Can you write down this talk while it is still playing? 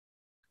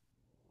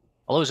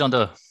Hello,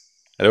 Jeando.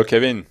 Hello,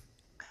 Kevin.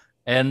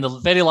 In the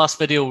very last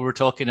video, we were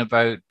talking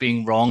about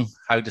being wrong.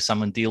 How does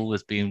someone deal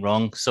with being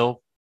wrong?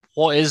 So,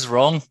 what is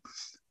wrong?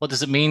 What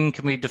does it mean?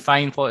 Can we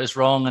define what is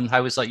wrong and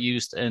how is that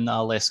used in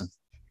a lesson?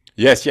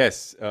 Yes,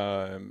 yes.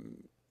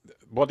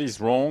 What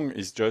is wrong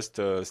is just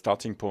a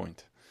starting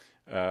point.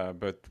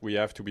 But we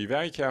have to be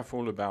very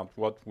careful about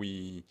what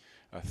we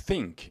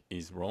think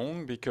is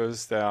wrong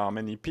because there are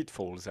many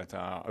pitfalls that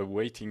are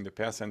awaiting the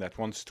person that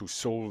wants to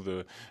solve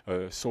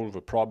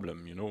a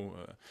problem.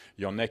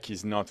 Your neck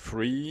is not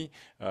free,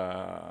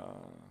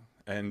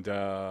 and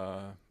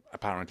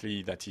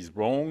apparently that is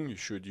wrong. You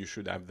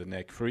should have the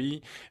neck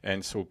free,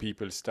 and so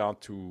people start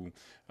to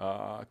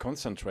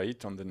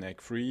concentrate on the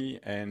neck free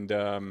and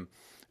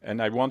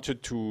I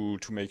wanted to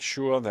make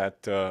sure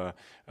that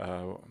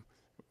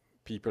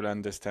people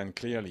understand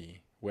clearly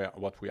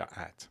what we are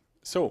at.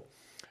 So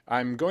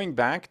I'm going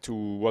back to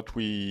what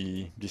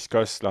we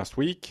discussed last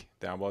week.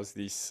 There was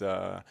this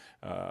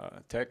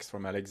text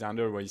from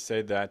Alexander where he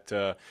said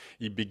that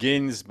he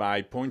begins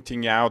by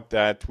pointing out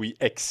that we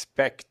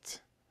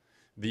expect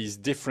these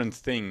different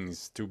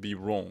things to be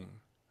wrong,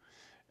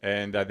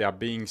 and that their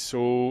being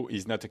so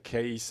is not a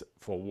case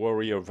for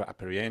worry of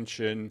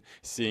apprehension,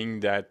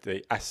 seeing that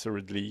they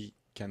assuredly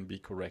can be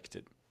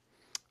corrected.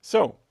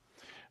 So,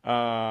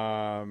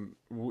 I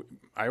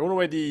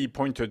already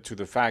pointed to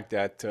the fact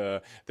that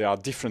there are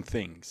different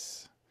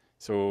things.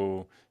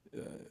 So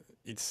uh,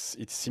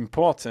 it's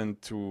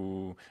important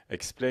to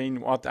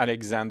explain what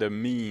Alexander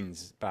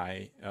means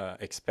by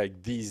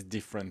expect these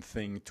different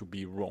things to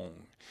be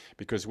wrong,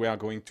 because we are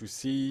going to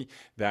see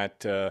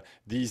that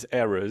these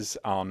errors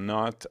are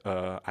not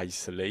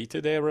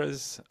isolated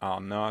errors,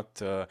 are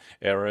not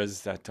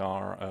errors that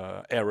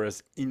are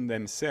errors in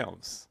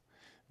themselves.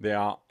 There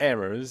are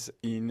errors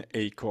in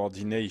a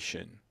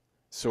coordination.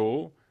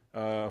 So,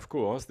 of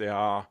course, there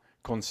are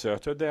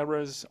concerted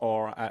errors,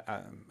 or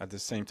at the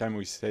same time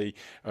we say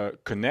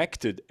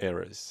connected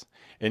errors.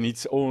 And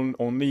it's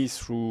only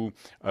through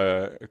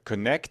a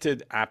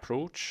connected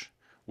approach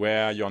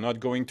where you're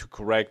not going to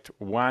correct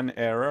one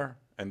error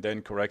and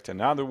then correct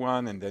another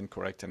one and then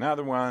correct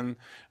another one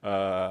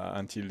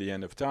until the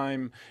end of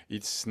time.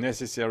 It's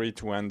necessary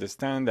to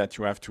understand that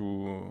you have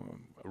to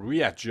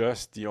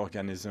readjust the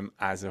organism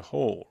as a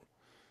whole.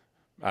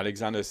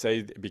 Alexander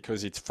said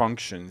because it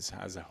functions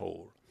as a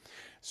whole.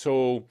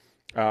 So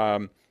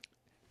um,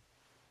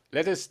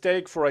 let us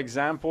take, for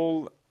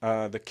example,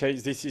 the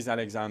case. This is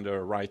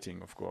Alexander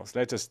writing, of course.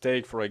 Let us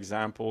take, for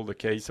example, the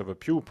case of a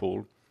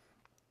pupil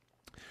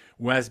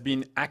who has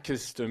been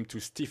accustomed to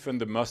stiffen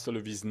the muscle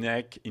of his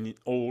neck in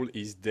all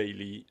his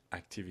daily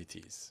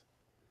activities.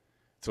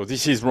 So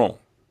this is wrong.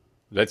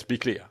 Let's be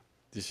clear.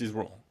 This is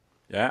wrong.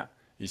 Yeah,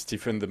 he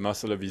stiffened the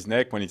muscle of his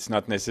neck when it's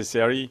not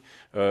necessary.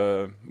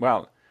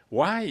 Well,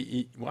 why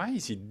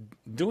is he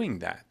doing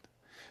that?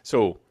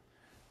 So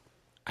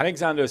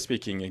Alexander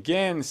speaking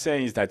again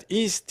says that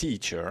his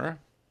teacher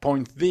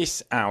point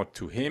this out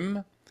to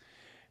him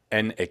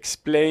and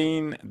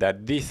explain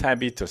that this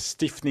habit of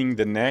stiffening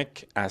the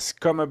neck has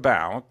come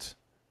about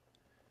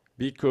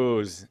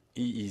because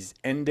he is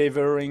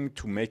endeavoring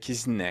to make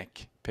his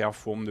neck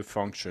perform the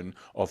function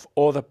of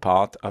other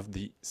part of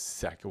the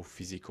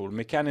psychophysical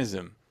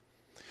mechanism,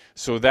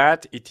 so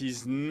that it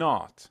is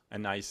not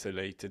an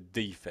isolated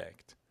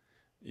defect.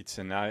 It's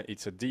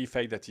a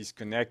defect that is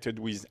connected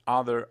with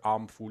other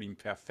harmful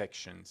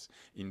imperfections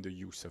in the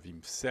use of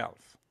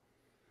himself.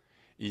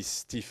 His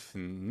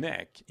stiffened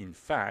neck, in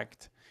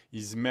fact,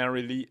 is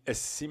merely a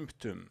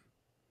symptom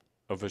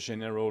of a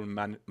general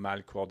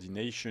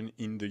malcoordination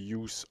in the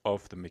use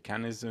of the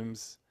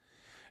mechanisms,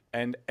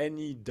 and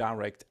any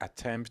direct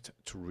attempt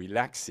to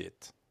relax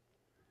it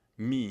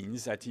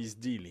means that he's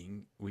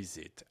dealing with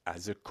it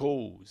as a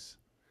cause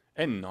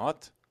and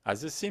not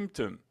as a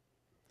symptom.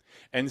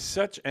 And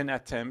such an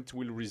attempt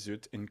will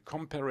result in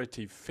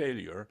comparative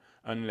failure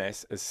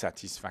unless a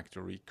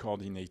satisfactory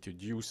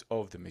coordinated use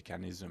of the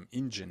mechanism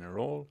in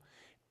general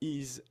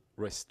is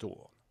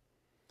restored.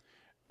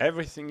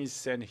 Everything is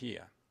said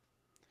here.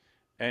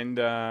 And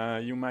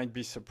you might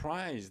be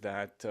surprised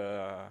that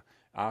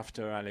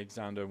after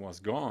Alexander was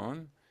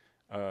gone,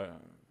 uh,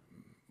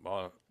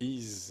 well,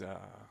 his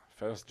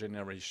first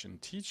generation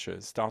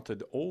teachers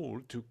started all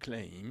to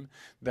claim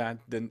that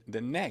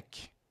the neck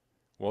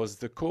was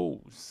the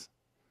cause.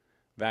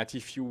 That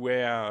if you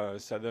were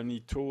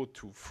suddenly taught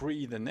to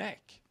free the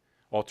neck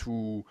or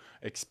to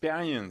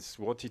experience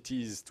what it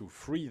is to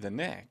free the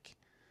neck,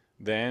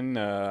 then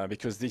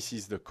because this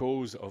is the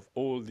cause of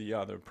all the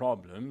other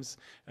problems,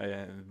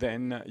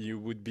 then you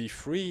would be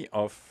free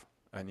of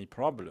any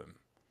problem.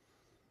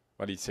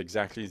 But it's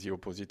exactly the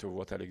opposite of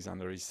what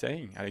Alexander is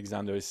saying.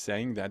 Alexander is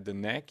saying that the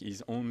neck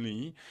is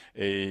only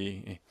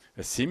a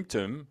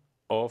symptom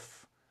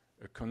of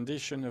a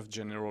condition of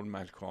general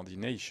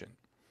malcoordination.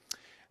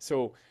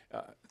 So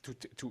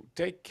to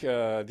take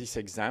this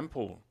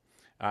example,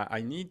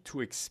 I need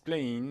to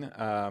explain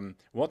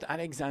what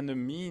Alexander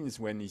means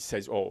when he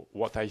says, or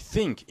what I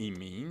think he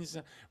means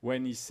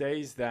when he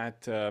says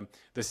that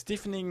the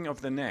stiffening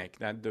of the neck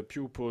that the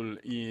pupil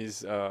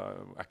is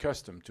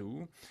accustomed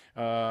to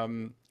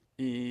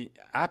it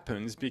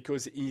happens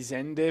because he's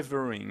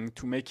endeavoring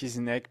to make his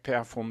neck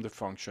perform the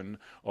function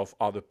of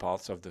other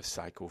parts of the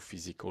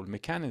psychophysical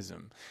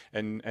mechanism.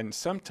 And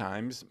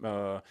sometimes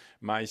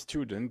my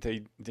students,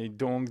 they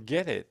don't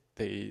get it.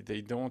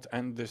 They don't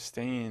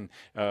understand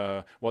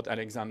what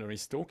Alexander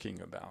is talking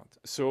about.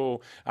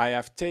 So I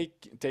have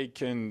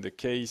taken the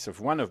case of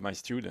one of my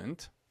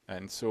students.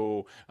 And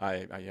so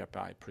I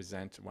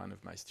present one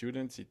of my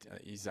students.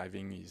 He's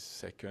having his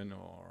second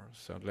or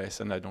third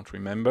lesson, I don't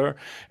remember.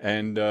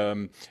 And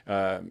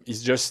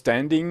he's just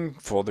standing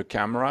for the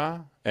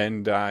camera.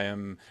 And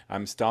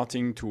I'm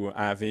starting to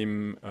have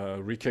him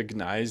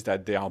recognize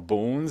that there are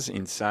bones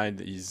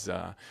inside his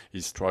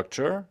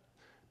structure.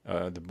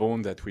 The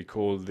bone that we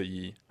call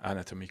the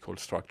anatomical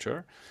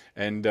structure.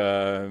 And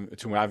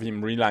to have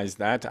him realize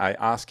that, I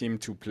ask him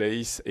to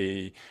place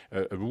a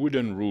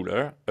wooden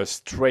ruler, a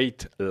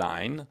straight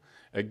line,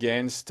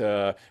 against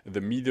the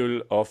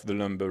middle of the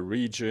lumbar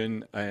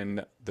region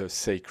and the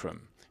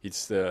sacrum.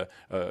 It's the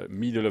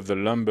middle of the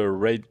lumbar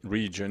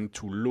region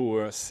to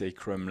lower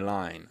sacrum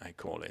line, I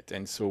call it.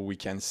 And so we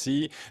can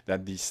see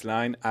that this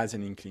line has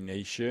an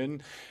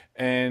inclination.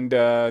 And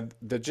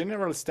the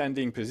general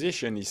standing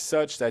position is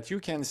such that you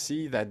can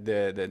see that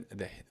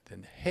the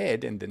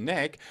head and the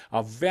neck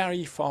are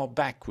very far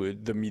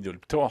backward, the middle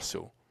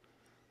torso.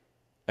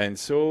 And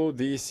so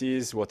this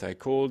is what I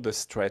call the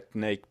straight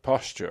neck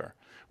posture,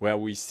 where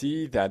we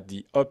see that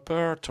the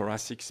upper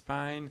thoracic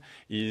spine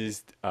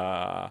is,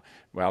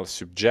 well,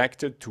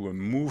 subjected to a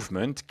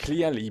movement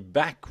clearly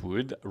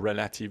backward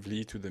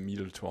relatively to the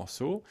middle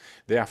torso.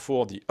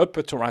 Therefore, the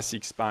upper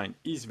thoracic spine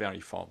is very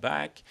far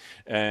back.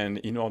 And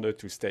in order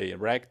to stay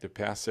erect, the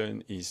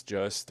person is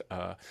just,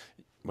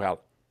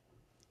 well,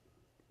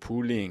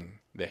 pulling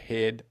the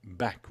head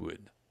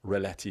backward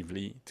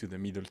relatively to the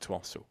middle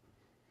torso.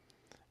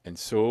 And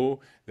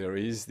so there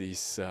is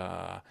this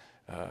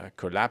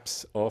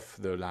collapse of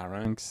the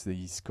larynx,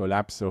 this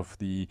collapse of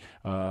the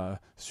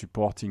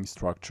supporting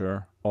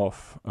structure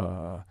of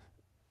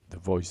the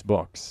voice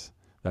box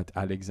that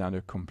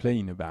Alexander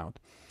complained about.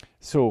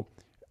 So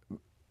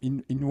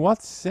in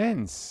what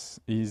sense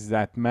is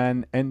that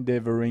man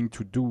endeavoring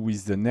to do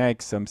with the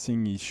neck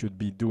something he should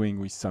be doing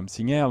with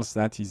something else?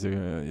 That is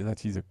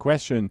a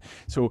question.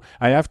 So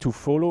I have to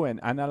follow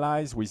and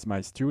analyze with my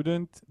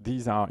student.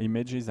 These are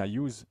images I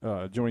use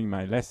during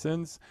my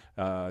lessons.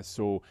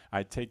 So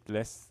I take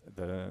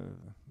the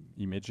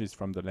images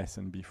from the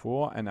lesson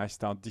before, and I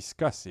start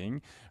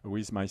discussing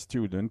with my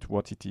student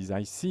what it is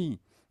I see.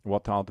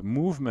 What are the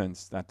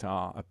movements that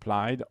are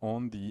applied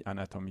on the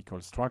anatomical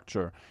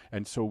structure?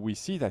 And so we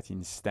see that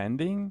in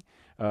standing,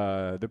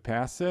 the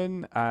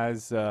person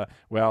has,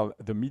 well,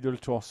 the middle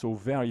torso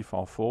very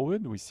far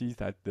forward. We see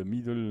that the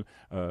middle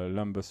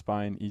lumbar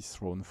spine is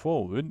thrown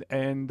forward.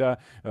 And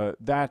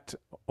that,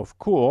 of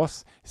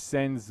course,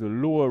 sends the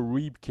lower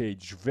rib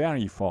cage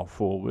very far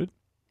forward.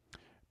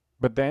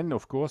 But then,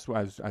 of course,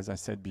 as I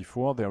said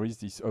before, there is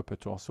this upper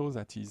torso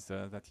that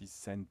is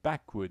sent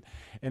backward.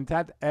 And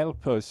that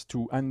helps us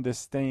to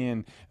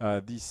understand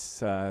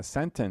this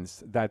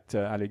sentence that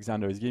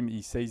Alexander is giving.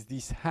 He says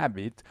this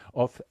habit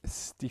of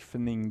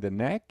stiffening the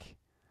neck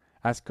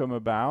has come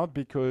about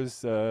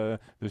because the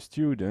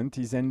student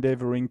is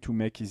endeavoring to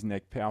make his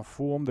neck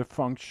perform the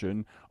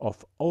function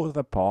of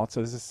other parts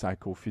as a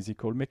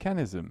psychophysical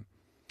mechanism,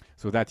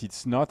 so that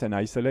it's not an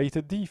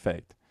isolated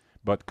defect,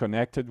 but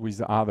connected with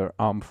other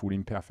harmful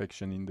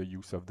imperfection in the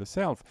use of the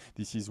self.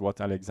 This is what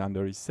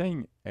Alexander is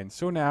saying. And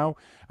so now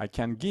I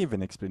can give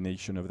an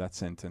explanation of that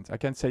sentence. I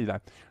can say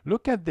that,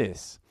 look at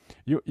this.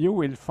 You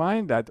will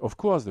find that, of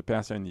course, the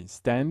person is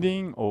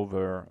standing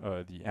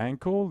over the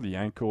ankle. The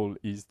ankle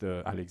is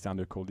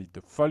Alexander called it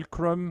the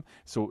fulcrum.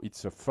 So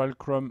it's a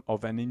fulcrum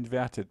of an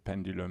inverted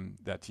pendulum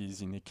that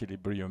is in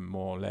equilibrium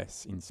more or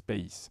less in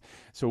space.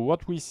 So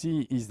what we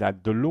see is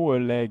that the lower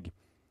leg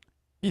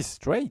is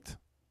straight,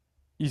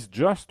 is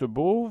just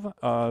above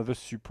the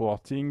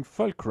supporting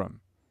fulcrum,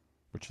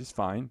 which is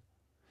fine.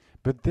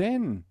 But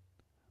then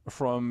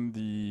from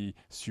the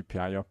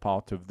superior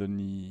part of the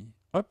knee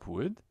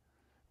upward,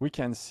 we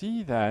can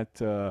see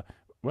that,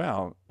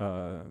 well,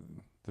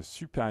 the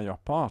superior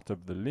part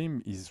of the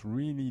limb is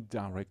really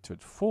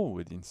directed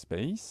forward in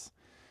space,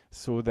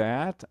 so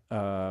that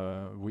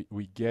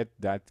we get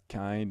that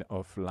kind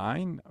of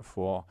line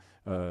for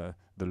the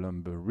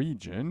lumbar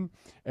region,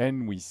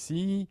 and we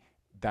see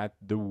that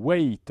the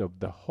weight of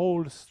the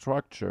whole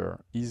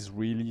structure is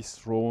really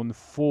thrown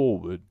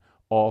forward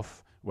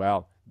of,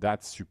 well,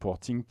 that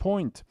supporting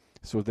point.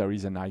 So there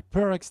is an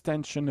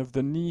hyperextension of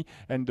the knee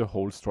and the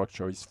whole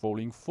structure is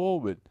falling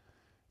forward.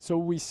 So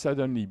we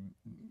suddenly,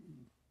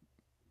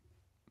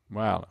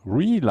 well,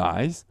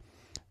 realize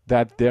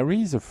that there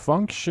is a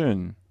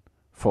function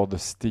for the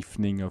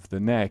stiffening of the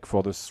neck,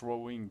 for the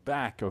throwing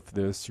back of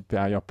the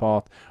superior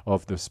part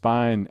of the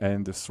spine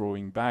and the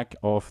throwing back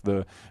of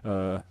the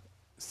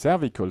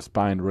cervical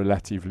spine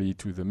relatively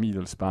to the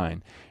middle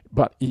spine.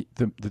 But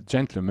the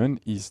gentleman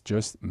is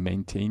just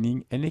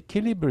maintaining an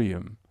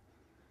equilibrium.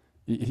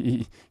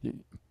 If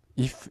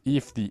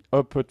the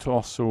upper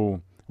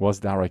torso was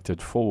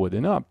directed forward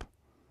and up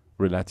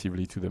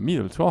relatively to the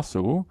middle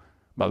torso,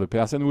 but the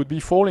person would be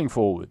falling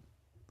forward.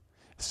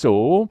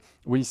 So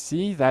we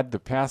see that the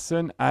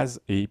person has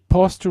a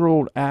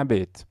postural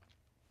habit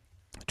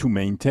to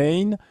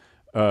maintain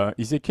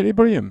his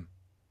equilibrium.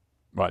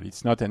 Well,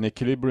 it's not an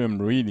equilibrium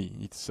really.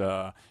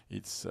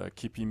 It's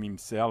keeping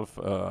himself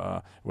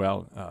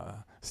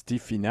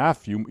stiff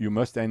enough. You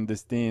must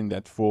understand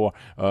that for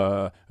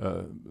the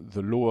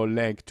lower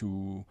leg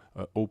to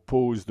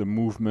oppose the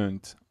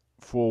movement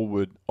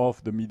forward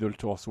of the middle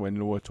torso and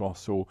lower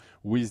torso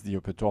with the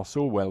upper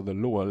torso, well, the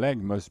lower leg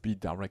must be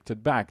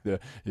directed back.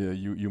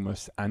 You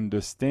must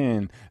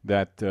understand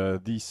that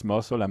this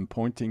muscle I'm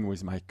pointing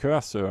with my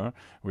cursor,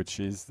 which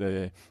is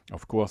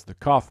of course the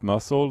calf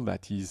muscle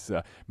that is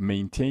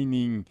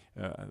maintaining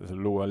the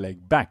lower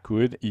leg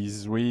backward,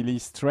 is really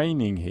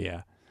straining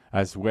here,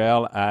 as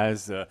well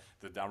as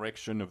the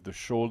direction of the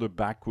shoulder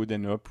backward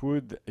and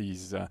upward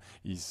is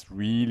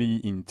really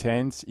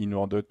intense in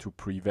order to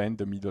prevent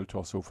the middle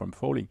torso from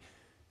falling.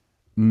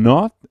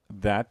 Not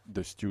that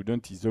the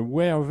student is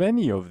aware of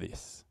any of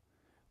this.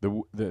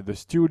 The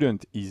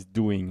student is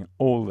doing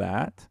all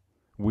that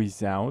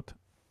without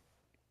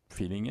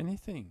feeling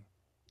anything.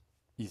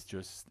 He's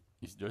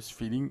just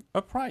feeling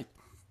upright.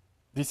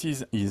 This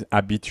is his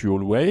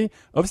habitual way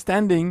of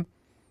standing.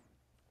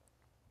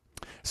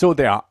 So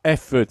there are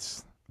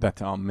efforts that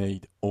are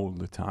made all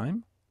the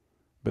time,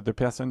 but the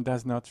person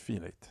does not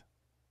feel it.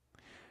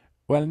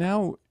 Well,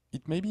 now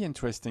it may be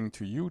interesting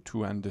to you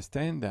to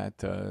understand that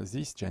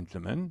this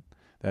gentleman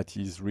that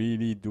is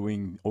really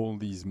doing all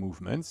these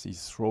movements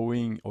is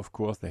throwing, of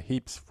course, the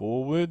hips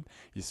forward,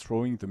 is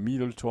throwing the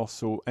middle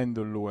torso and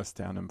the lower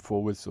sternum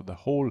forward, so the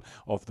whole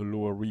of the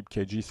lower rib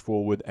cage is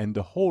forward and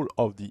the whole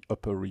of the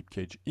upper rib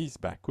cage is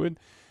backward.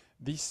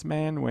 This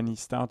man, when he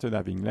started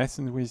having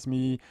lessons with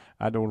me,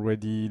 had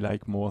already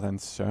like more than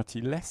 30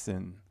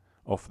 lessons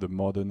of the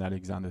modern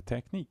Alexander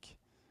technique,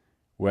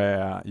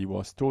 where he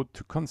was taught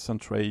to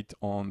concentrate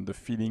on the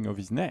feeling of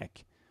his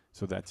neck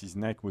so that his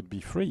neck would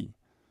be free.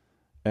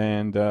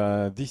 And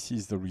this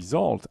is the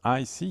result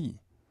I see.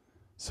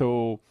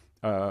 So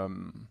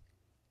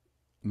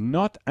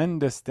not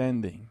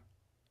understanding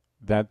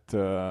that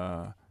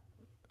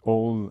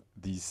all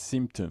these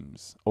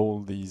symptoms,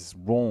 all these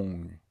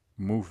wrong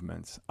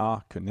movements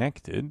are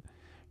connected,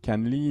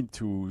 can lead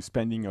to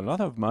spending a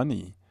lot of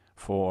money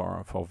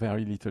for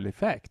very little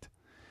effect.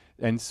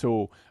 And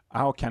so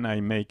how can I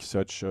make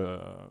such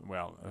a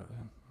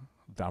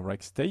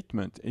direct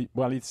statement?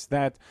 It's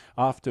that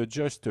after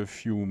just a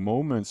few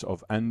moments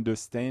of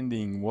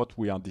understanding what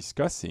we are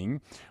discussing,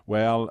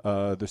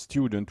 the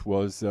student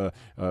was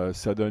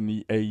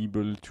suddenly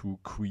able to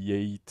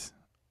create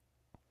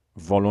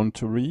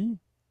voluntary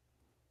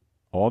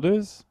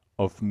orders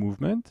of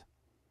movement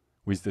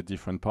with the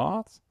different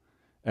parts.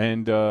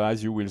 And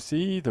as you will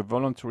see, the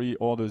voluntary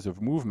orders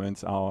of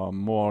movements are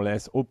more or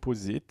less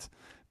opposite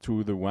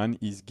to the one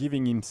he's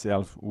giving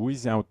himself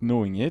without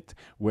knowing it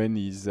when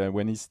he's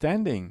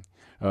standing.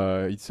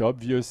 It's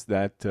obvious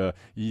that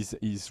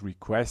he's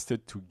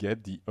requested to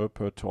get the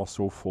upper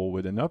torso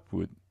forward and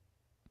upward.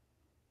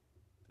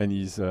 And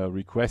he's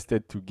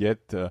requested to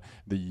get the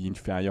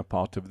inferior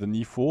part of the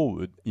knee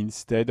forward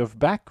instead of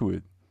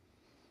backward.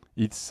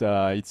 It's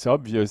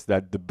obvious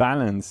that the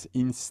balance,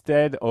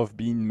 instead of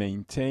being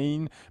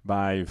maintained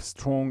by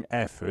strong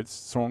efforts,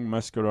 strong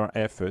muscular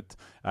effort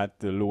at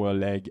the lower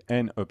leg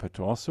and upper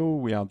torso,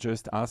 we are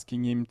just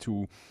asking him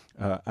to,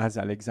 as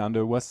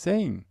Alexander was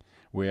saying,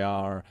 we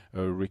are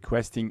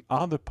requesting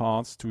other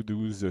parts to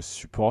do the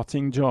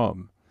supporting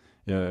job.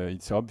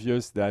 It's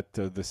obvious that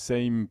the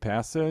same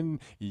person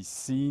is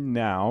seen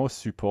now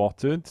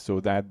supported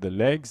so that the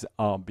legs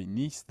are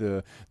beneath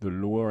the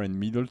lower and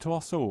middle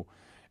torso.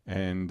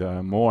 And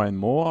more and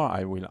more,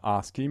 I will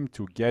ask him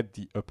to get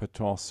the upper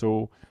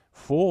torso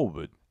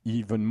forward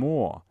even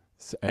more.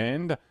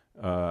 And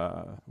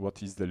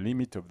what is the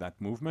limit of that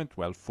movement?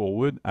 Well,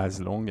 forward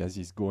as long as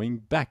he's going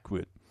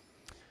backward.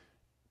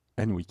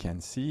 And we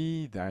can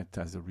see that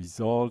as a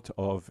result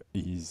of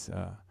his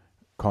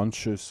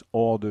conscious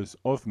orders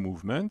of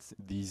movements,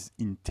 this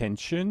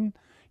intention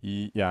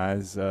he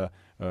has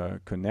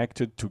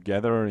connected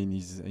together in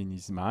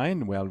his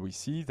mind. Well, we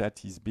see that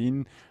he's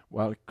been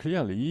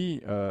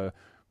clearly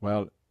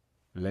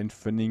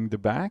lengthening the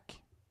back.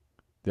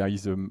 There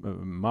is a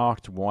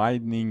marked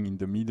widening in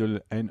the middle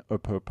and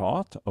upper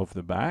part of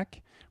the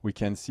back. We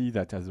can see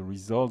that as a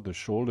result the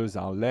shoulders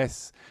are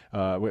less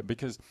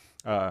because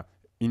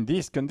in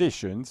these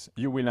conditions,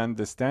 you will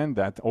understand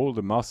that all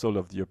the muscles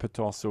of the upper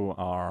torso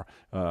are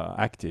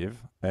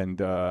active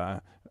and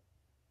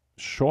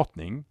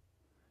shortening,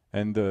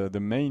 and the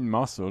main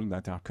muscle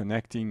that are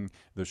connecting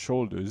the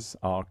shoulders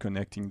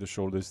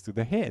to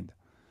the head.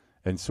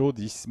 And so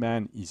this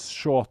man is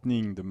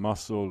shortening the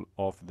muscle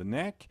of the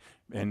neck,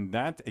 and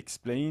that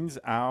explains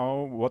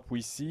how what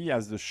we see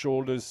as the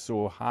shoulders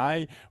so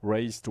high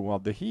raised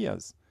toward the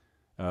ears.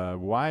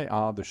 Why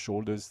are the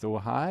shoulders so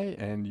high?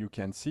 And you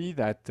can see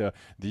that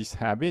this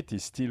habit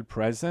is still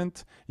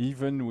present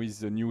even with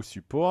the new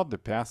support. The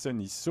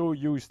person is so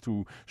used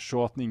to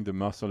shortening the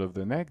muscle of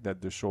the neck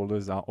that the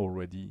shoulders are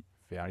already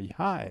very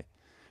high.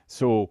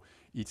 So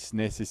it's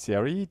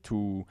necessary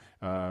to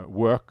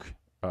work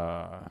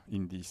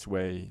in this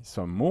way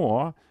some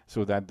more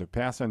so that the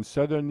person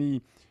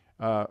suddenly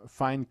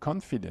find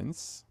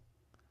confidence,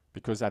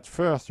 because at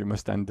first you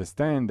must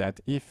understand that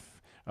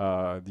if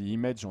the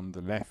image on the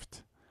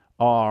left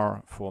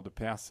are for the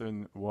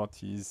person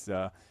what is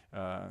the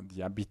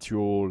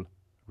habitual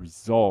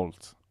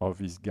result of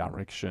his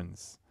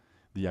directions.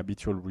 The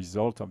habitual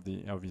result of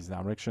his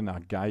direction are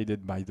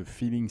guided by the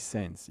feeling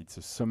sense. It's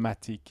a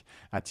somatic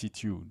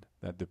attitude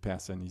that the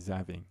person is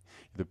having.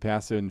 The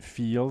person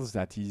feels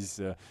that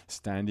he's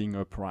standing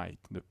upright.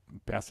 The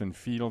person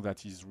feels that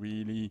he's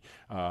really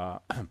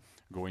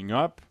going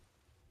up.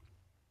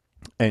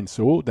 And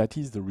so that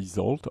is the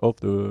result of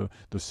the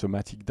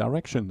somatic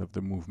direction of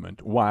the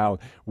movement.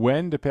 While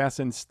when the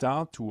person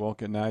starts to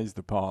organize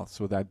the parts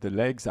so that the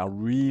legs are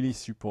really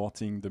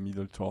supporting the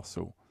middle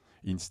torso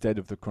instead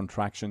of the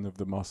contraction of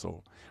the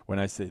muscle. When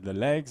I say the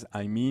legs,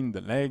 I mean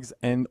the legs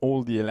and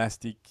all the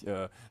elastic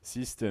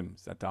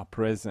systems that are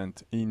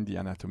present in the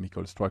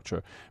anatomical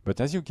structure.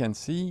 But as you can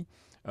see,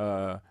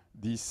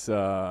 this,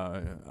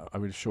 I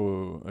will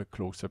show a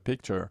closer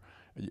picture.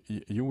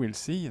 You will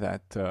see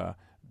that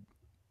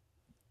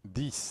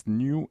this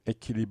new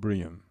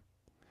equilibrium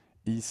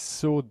is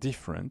so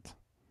different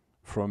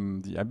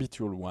from the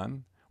habitual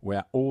one,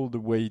 where all the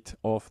weight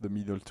of the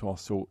middle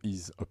torso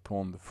is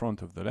upon the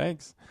front of the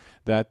legs,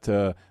 that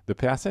the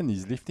person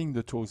is lifting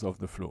the toes off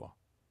the floor.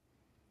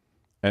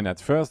 And at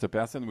first the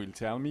person will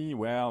tell me,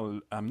 well,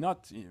 I'm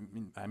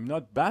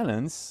not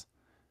balanced.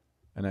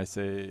 And I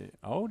say,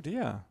 oh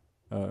dear,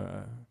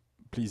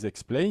 please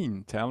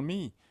explain, tell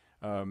me,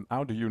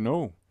 how do you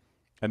know?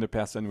 And the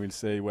person will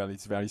say, well,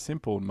 it's very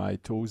simple. My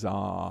toes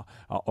are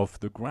off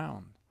the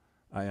ground.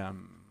 I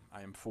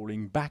am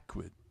falling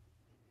backward.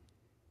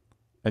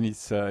 And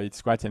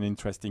it's quite an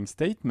interesting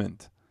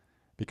statement,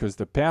 because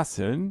the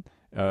person,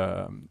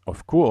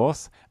 of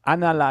course,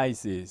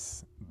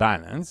 analyzes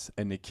balance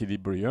and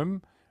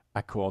equilibrium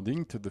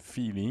according to the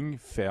feeling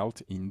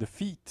felt in the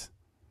feet.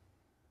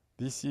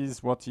 This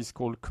is what is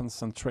called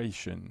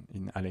concentration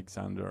in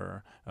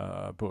Alexander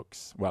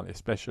books. Well,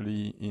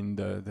 especially in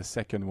the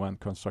second one,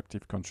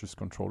 constructive conscious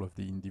control of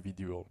the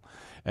individual.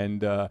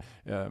 And the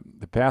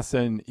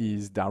person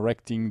is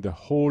directing the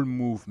whole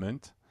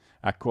movement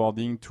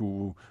according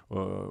to,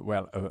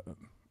 a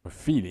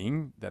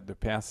feeling that the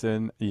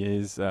person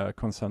is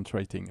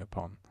concentrating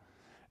upon.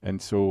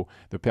 And so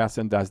the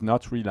person does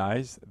not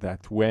realize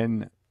that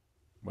when,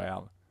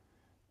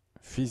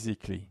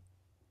 physically,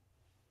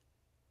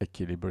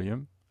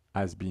 equilibrium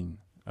has been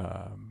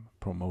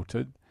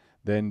promoted,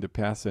 then the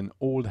person's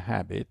old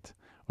habit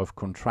of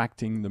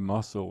contracting the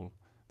muscle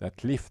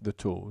that lift the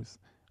toes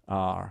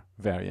are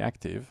very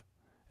active,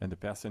 and the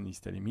person is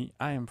telling me,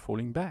 I am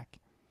falling back.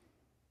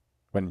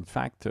 When in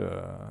fact,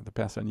 the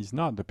person is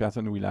not. The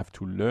person will have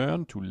to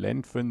learn to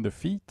lengthen the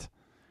feet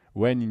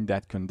when in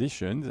that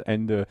condition,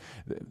 and the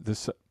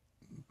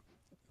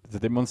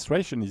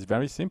demonstration is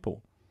very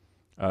simple.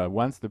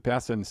 Once the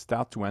person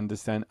starts to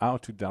understand how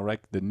to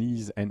direct the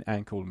knees and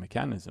ankle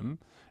mechanism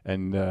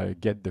and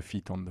get the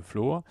feet on the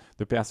floor,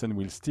 the person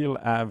will still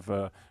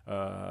have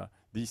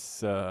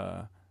this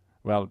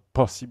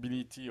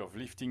possibility of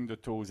lifting the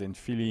toes and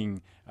feeling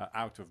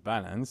out of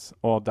balance,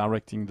 or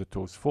directing the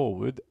toes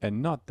forward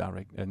and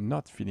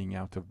not feeling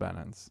out of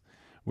balance,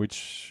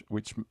 which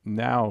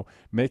now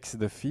makes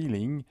the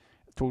feeling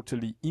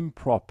totally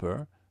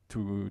improper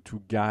to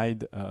guide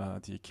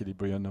the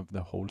equilibrium of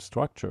the whole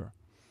structure.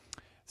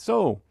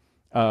 So,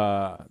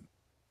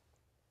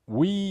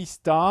 we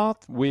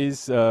start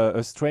with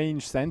a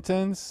strange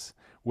sentence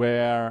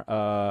where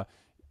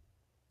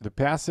the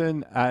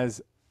person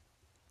has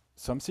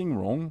something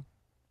wrong,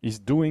 is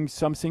doing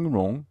something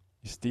wrong,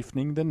 is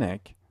stiffening the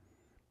neck,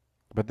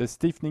 but the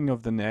stiffening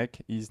of the neck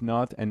is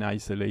not an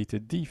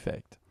isolated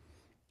defect.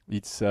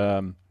 It's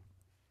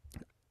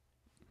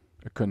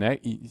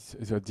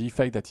it's a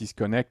defect that is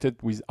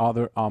connected with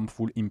other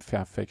harmful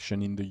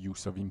imperfection in the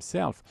use of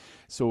himself.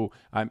 So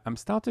I'm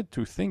started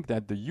to think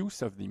that the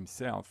use of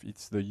himself,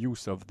 it's the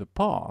use of the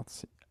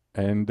parts.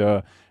 And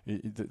the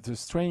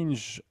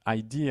strange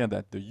idea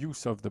that the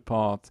use of the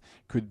part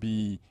could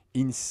be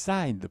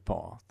inside the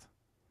part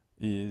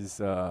is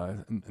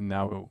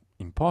now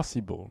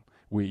impossible.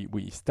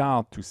 We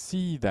start to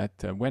see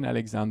that when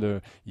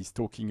Alexander is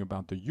talking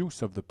about the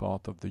use of the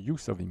part, of the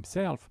use of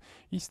himself,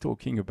 he's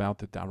talking about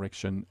the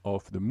direction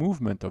of the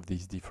movement of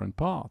these different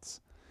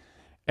parts.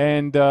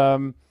 And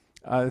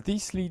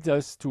this leads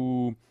us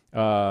to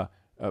a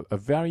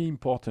very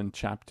important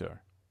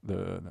chapter,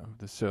 the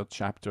third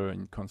chapter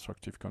in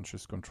constructive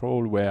conscious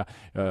control, where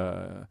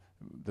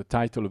the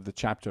title of the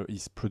chapter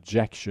is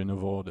Projection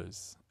of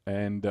Orders.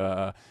 And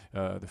the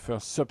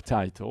first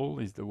subtitle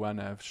is the one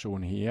I've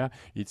shown here.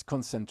 It's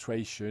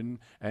concentration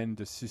and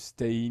the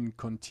sustained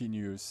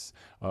continuous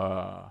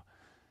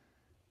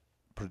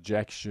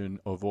projection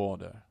of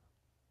order.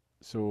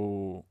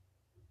 So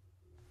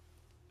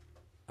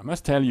I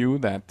must tell you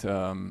that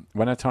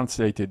when I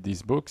translated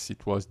these books,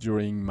 it was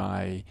during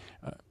my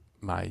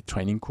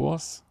training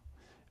course.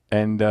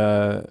 And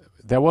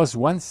there was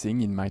one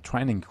thing in my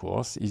training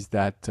course is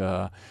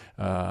that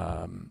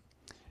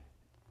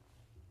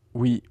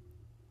we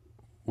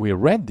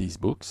read these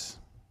books,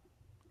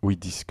 we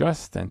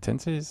discussed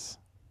sentences,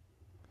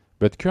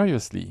 but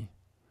curiously,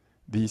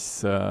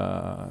 this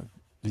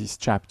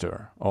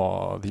chapter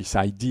or this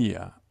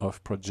idea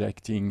of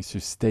projecting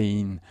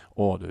sustained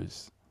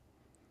orders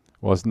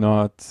was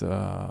not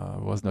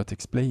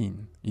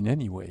explained in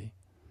any way.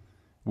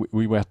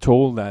 We were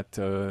told that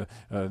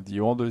the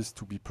orders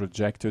to be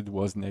projected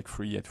was neck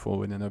free, head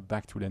forward and up,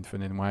 back to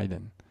lengthen and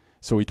widen.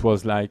 So it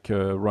was like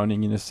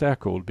running in a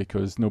circle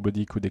because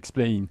nobody could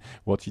explain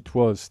what it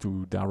was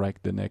to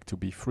direct the neck to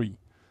be free.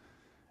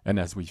 And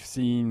as we've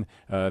seen,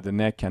 the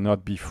neck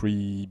cannot be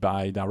free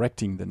by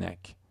directing the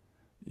neck.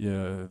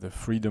 The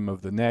freedom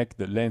of the neck,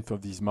 the length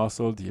of these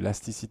muscles, the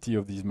elasticity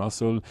of these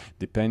muscles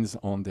depends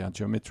on their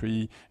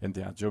geometry, and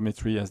their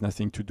geometry has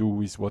nothing to do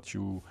with what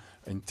you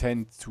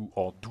intend to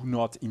or do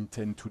not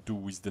intend to do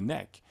with the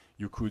neck.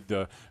 You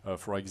could,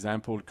 for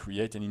example,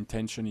 create an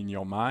intention in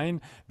your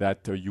mind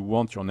that you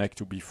want your neck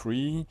to be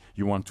free,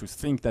 you want to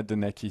think that the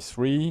neck is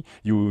free,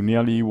 you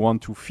nearly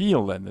want to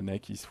feel that the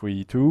neck is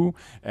free too,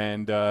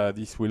 and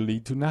this will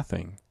lead to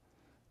nothing.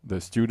 The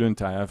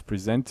student I have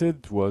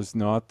presented was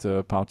not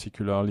a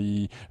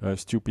particularly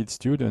stupid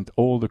student,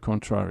 all the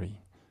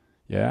contrary.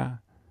 Yeah,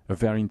 a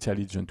very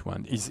intelligent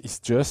one. It's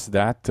just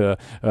that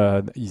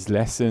his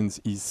lessons,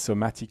 his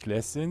somatic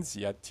lessons,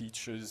 he had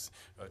teachers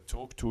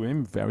talk to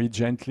him very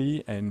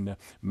gently and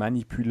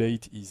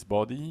manipulate his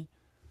body.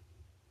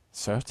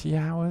 30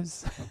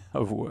 hours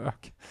of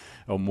work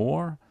or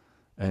more,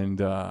 and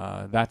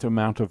that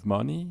amount of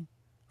money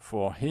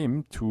for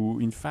him to,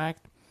 in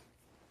fact,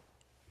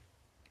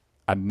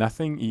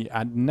 he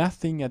had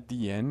nothing at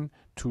the end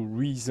to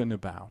reason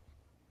about.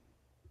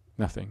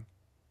 Nothing.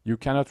 You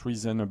cannot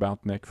reason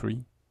about neck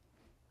free.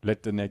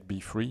 Let the neck be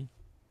free.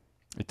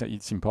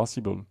 It's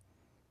impossible.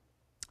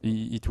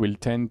 It will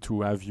tend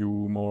to have you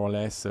more or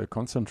less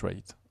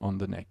concentrate on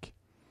the neck.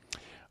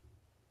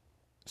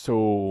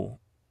 So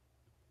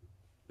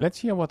let's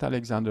hear what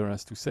Alexander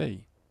has to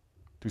say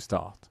to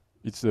start.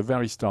 It's the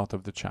very start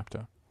of the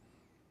chapter.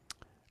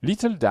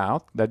 Little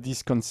doubt that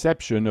this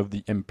conception of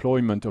the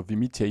employment of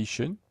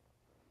imitation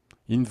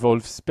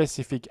involves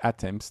specific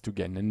attempts to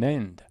gain an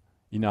end.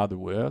 In other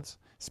words,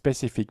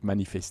 specific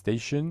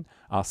manifestations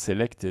are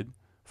selected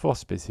for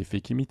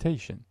specific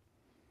imitation.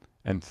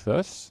 And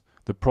thus,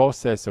 the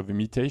process of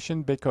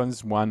imitation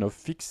becomes one of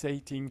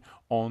fixating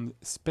on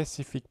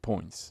specific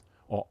points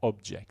or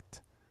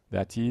object,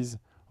 that is,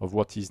 of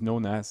what is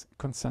known as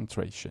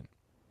concentration.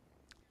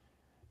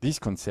 This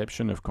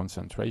conception of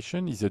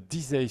concentration is a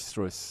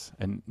disastrous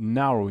and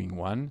narrowing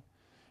one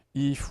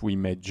if we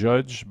may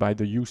judge by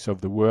the use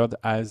of the word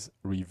as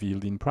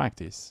revealed in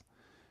practice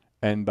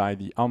and by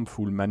the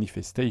harmful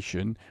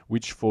manifestation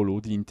which follow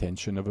the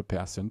intention of a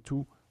person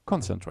to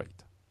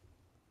concentrate.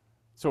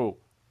 So,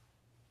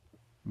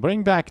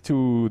 bring back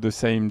to the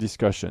same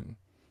discussion,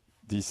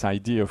 this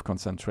idea of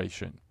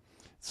concentration.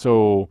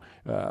 So,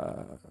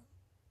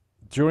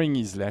 during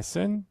his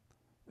lesson,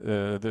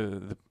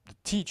 the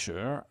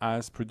teacher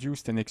has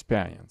produced an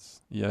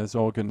experience. He has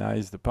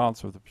organized the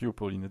parts of the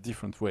pupil in a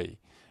different way.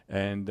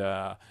 And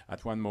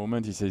at one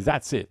moment he says,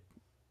 that's it.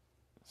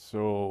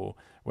 So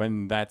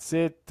when that's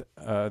it,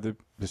 the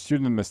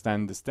student must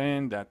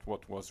understand that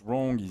what was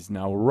wrong is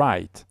now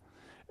right.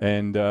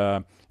 And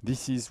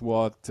this is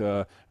what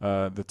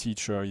the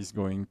teacher is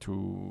going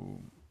to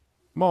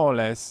more or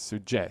less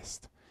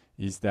suggest,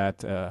 is that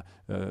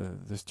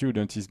the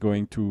student is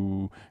going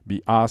to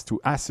be asked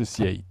to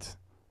associate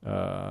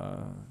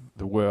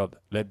the word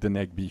let the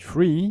neck be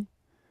free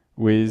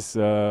with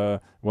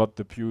what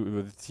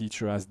the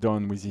teacher has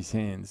done with his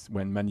hands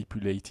when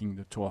manipulating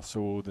the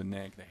torso, the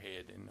neck, the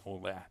head, and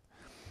all that.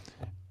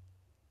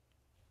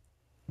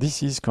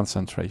 This is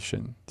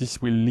concentration.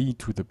 This will lead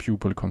to the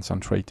pupil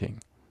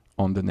concentrating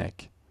on the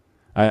neck.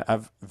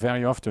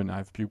 Very often I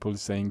have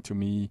pupils saying to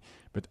me,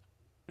 but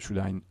should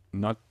I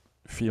not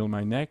feel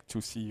my neck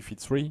to see if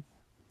it's free?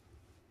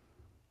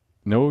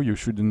 No, you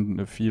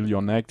shouldn't feel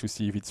your neck to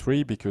see if it's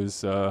free,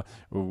 because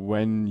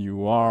when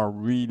you are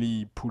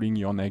really pulling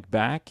your neck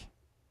back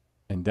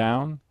and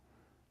down,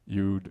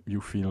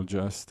 you feel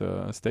just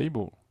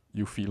stable.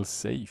 You feel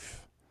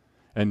safe.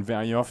 And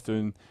very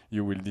often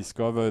you will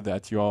discover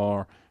that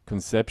your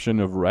conception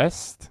of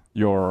rest,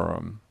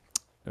 your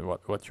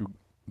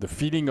the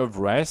feeling of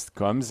rest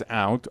comes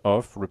out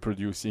of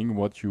reproducing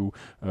what you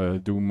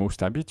do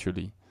most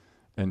habitually.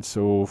 And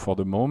so for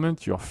the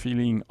moment, your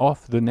feeling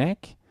off the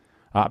neck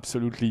are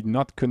absolutely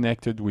not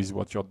connected with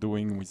what you're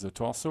doing with the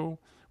torso,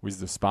 with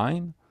the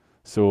spine.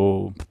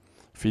 So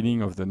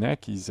feeling of the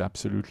neck is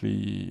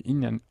absolutely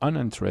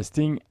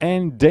uninteresting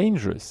and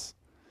dangerous,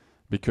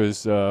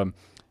 because the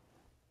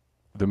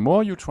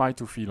more you try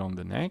to feel on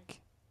the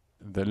neck,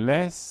 the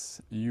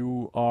less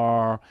you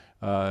are,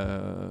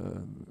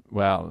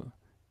 well,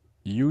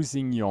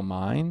 using your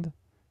mind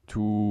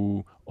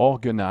to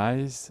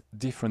organize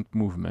different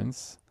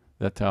movements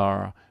that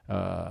are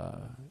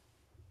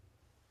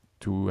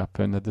to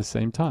happen at the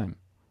same time.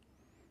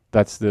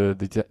 That's the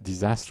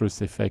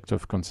disastrous effect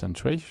of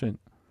concentration.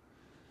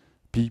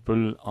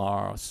 People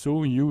are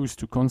so used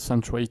to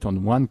concentrate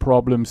on one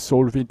problem,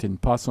 solve it,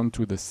 and pass on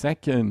to the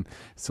second,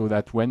 so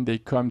that when they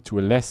come to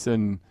a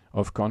lesson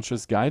of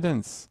conscious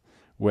guidance,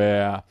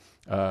 where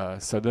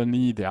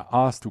suddenly they are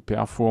asked to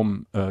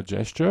perform a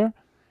gesture,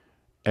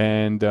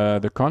 and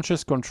the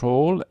conscious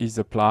control is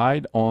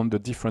applied on the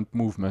different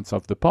movements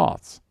of the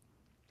parts.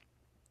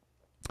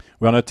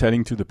 We're not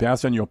telling to the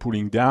person you're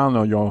pulling down,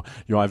 or you're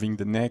having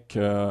the neck,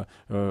 I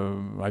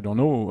don't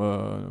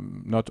know,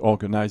 not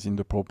organized in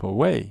the proper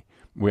way.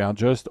 We are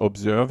just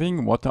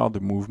observing what are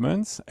the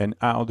movements and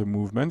how the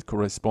movements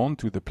correspond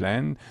to the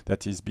plan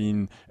that is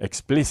being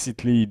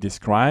explicitly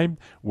described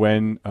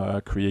when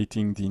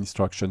creating the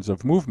instructions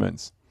of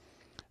movements.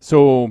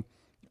 So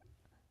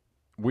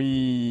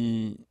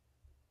we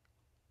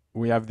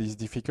have this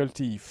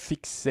difficulty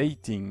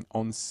fixating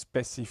on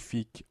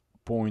specific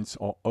points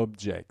or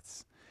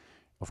objects.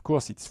 Of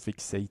course, it's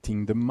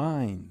fixating the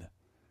mind.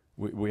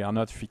 We are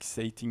not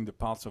fixating the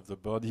parts of the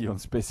body on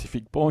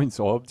specific points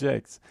or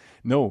objects.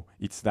 No,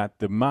 it's that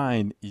the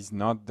mind is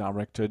not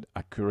directed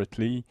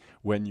accurately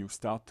when you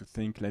start to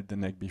think, let the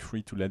neck be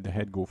free to let the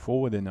head go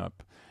forward and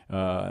up.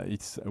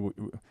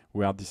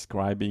 We are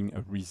describing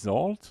a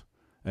result,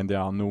 and there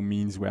are no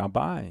means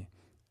whereby.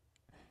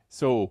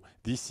 So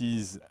this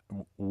is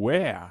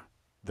where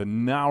the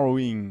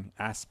narrowing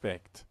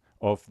aspect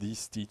of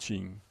this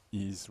teaching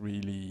is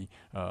really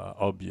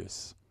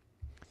obvious.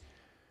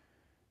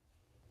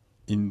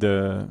 In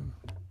the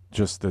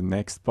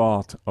next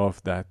part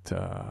of that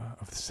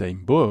of the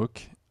same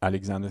book,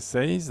 Alexander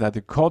says that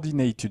the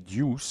coordinated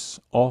use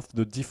of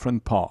the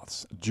different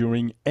parts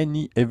during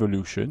any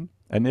evolution.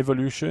 An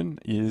evolution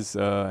is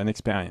an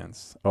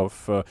experience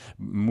of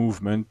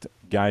movement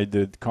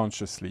guided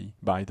consciously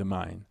by the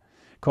mind.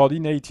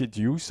 Coordinated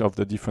use of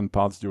the different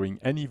parts during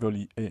any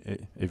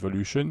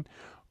evolution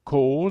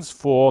calls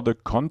for the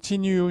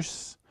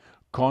continuous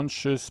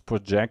conscious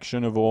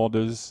projection of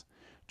orders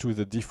to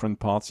the different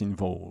parts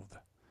involved.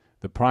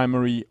 The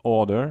primary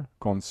order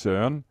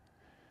concerned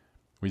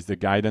with the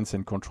guidance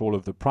and control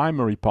of the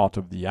primary part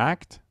of the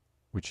act,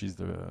 which is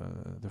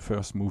the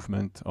first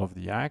movement of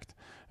the act,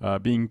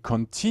 being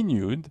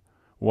continued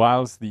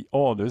whilst the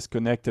orders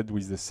connected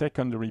with the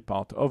secondary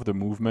part of the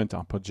movement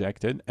are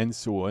projected, and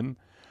so on.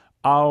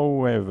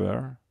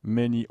 However,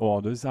 many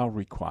orders are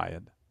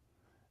required.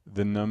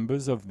 The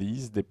numbers of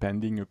these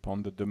depending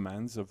upon the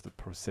demands of the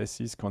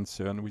processes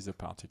concerned with a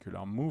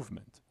particular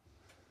movement.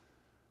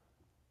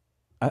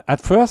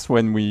 At first,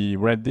 when we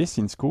read this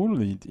in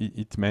school,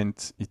 it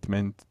meant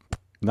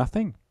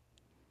nothing.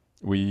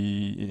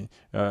 It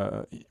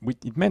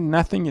meant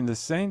nothing in the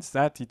sense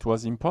that it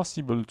was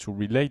impossible to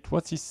relate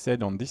what is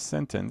said on this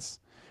sentence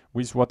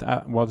with what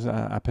was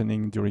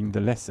happening during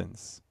the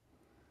lessons.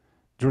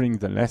 During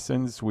the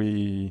lessons,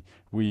 we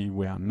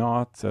were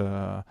not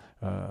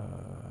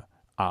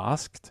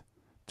asked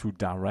to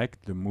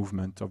direct the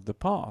movement of the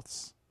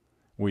parts.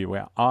 We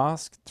were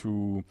asked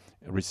to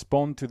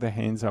respond to the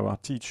hands of our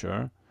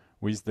teacher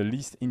with the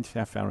least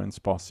interference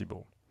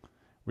possible,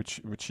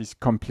 which is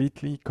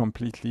completely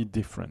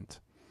different.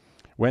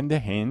 When the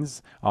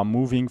hands are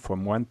moving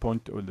from one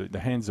point, or the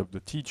hands of the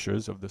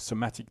teachers, of the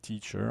somatic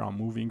teacher, are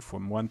moving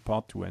from one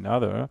part to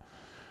another,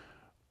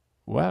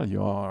 well,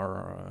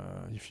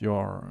 if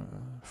you're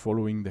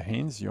following the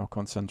hands, you're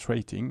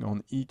concentrating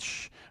on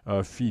each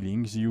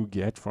feelings you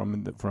get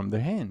from the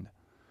hand,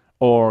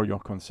 or you're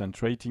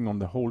concentrating on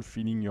the whole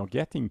feeling you're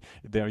getting.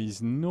 There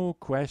is no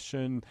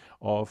question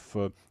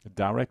of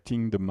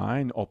directing the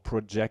mind or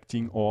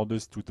projecting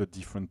orders to the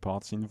different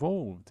parts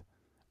involved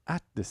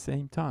at the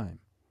same time.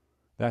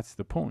 That's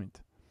the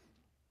point.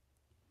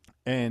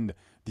 And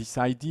this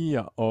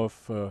idea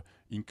of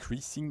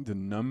increasing the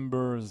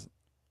number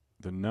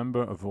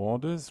of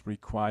orders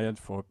required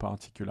for a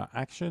particular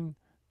action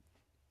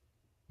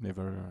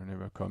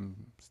never comes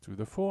to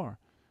the fore.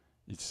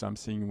 It's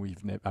something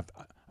we've never.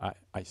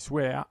 I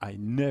swear I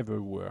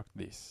never worked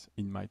this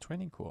in my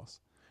training course.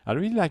 I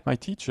really like my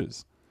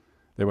teachers.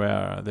 They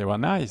were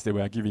nice. They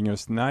were giving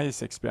us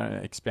nice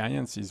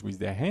experiences with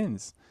their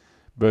hands.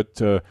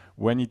 But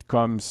when it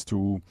comes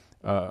to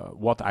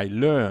what I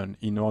learn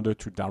in order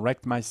to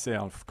direct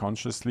myself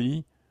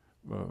consciously,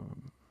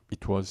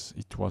 it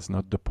was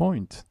not the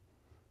point.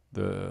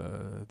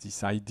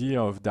 This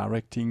idea of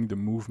directing the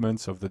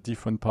movements of the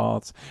different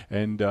parts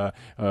and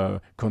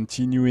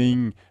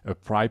continuing a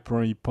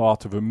primary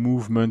part of a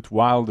movement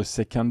while the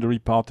secondary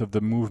part of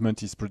the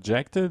movement is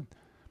projected,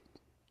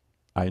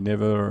 I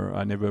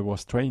never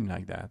was trained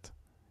like that.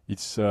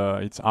 It's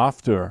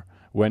after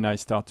when I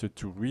started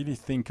to really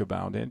think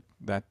about it,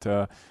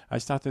 that I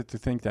started to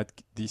think that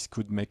this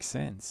could make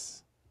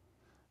sense,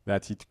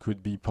 that it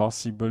could be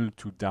possible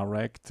to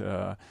direct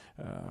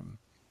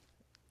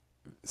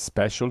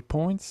special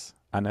points,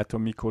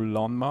 anatomical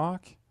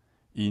landmark,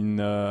 in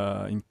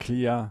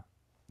clear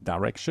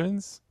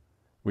directions,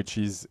 which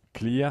is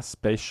clear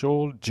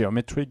spatial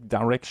geometric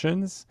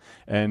directions,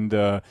 and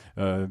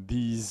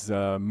these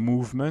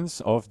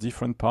movements of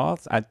different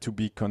parts had to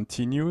be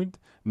continued.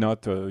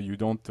 Not you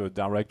don't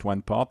direct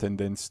one part and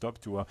then stop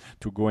to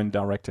go and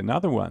direct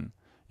another one.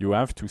 You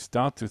have to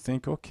start to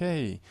think,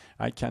 okay,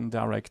 I can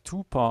direct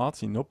two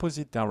parts in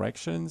opposite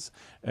directions,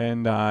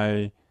 and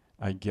I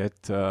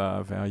get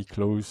very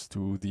close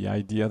to the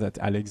idea that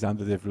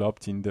Alexander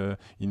developed in the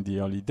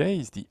early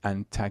days, the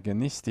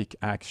antagonistic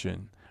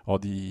action, or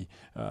the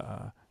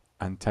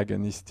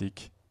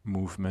antagonistic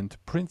movement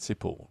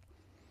principle.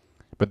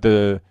 But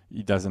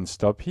he doesn't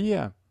stop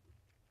here.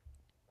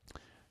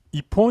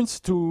 He points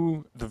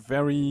to the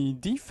very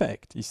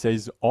defect. He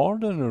says,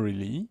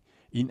 ordinarily,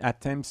 in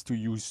attempts to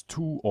use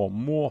two or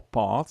more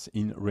parts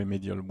in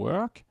remedial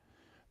work,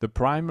 the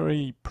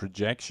primary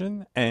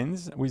projection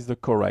ends with the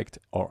correct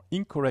or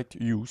incorrect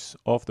use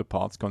of the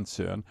parts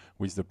concerned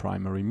with the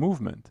primary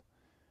movement.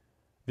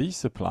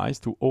 This applies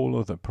to all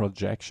other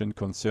projection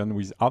concerned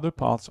with other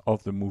parts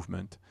of the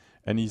movement,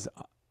 and is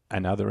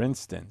another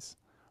instance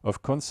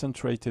of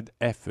concentrated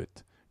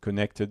effort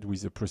connected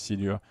with a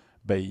procedure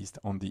based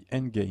on the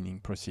end-gaining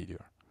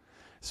procedure.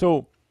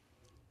 So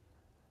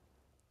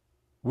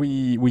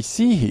we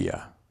see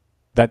here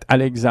that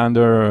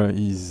Alexander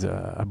is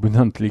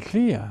abundantly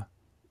clear.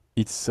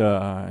 It's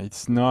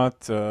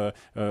not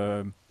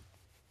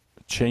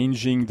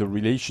changing the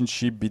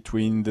relationship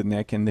between the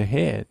neck and the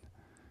head.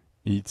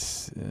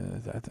 It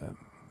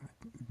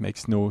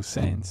makes no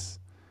sense.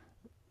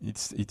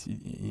 It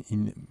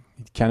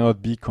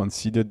cannot be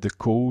considered the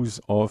cause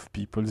of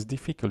people's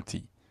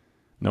difficulty.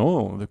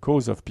 No, the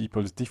cause of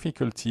people's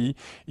difficulty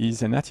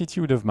is an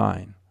attitude of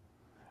mind,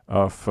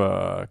 of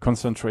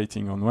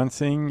concentrating on one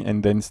thing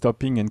and then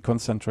stopping and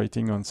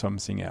concentrating on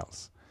something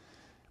else.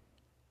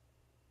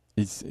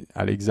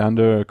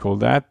 Alexander called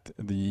that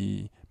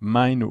the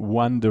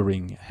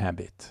mind-wandering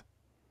habit.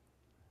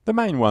 The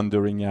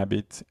mind-wandering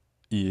habit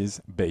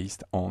is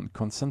based on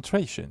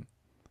concentration.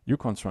 You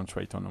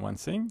concentrate on one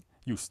thing,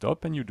 you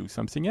stop and you do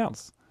something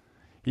else.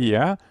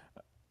 Here,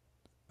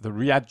 the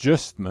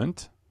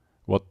readjustment,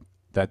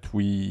 that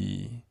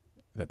we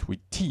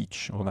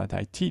teach, or that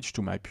I teach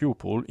to my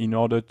pupil, in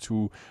order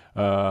to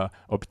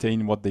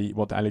obtain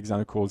what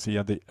Alexander calls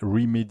here the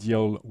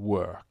remedial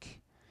work.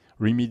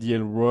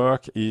 Remedial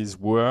work is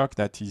work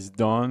that is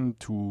done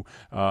to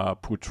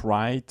put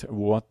right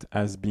what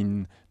has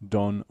been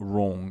done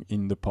wrong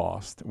in the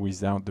past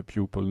without the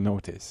pupil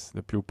notice.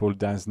 The pupil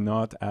has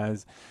not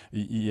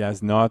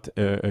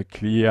a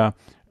clear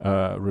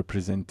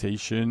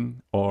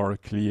representation or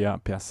clear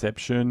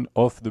perception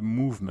of the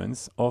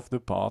movements of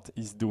the part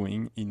is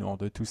doing in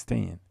order to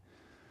stand.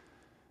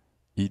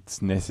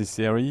 It's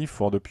necessary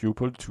for the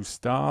pupil to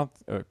start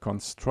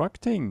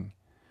constructing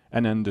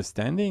an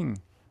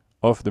understanding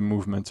of the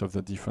movements of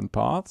the different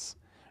parts,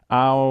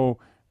 how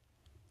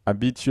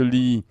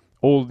habitually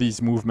all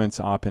these movements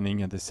are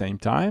happening at the same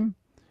time,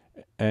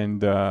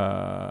 and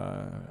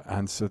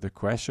answer the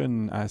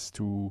question as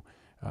to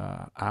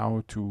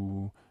how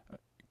to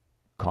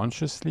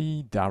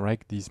consciously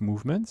direct these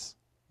movements.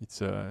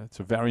 It's a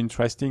very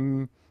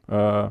interesting,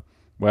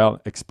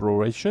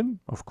 exploration,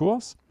 of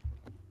course.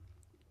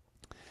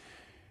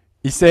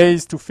 He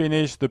says, to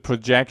finish, the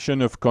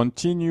projection of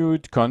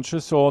continued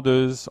conscious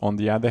orders, on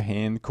the other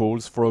hand,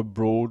 calls for a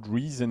broad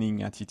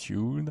reasoning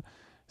attitude,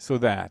 so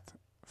that,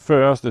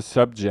 first, the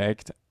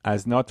subject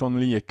has not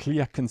only a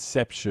clear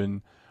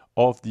conception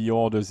of the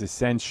order's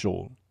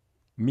essential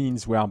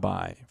means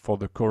whereby for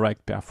the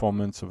correct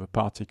performance of a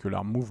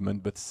particular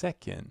movement, but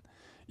second,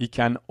 he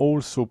can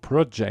also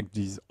project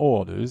these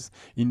orders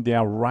in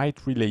their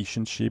right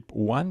relationship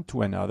one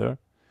to another,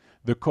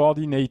 the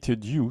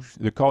coordinated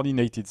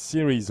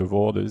series of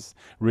orders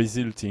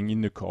resulting in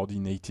the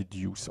coordinated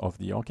use of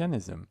the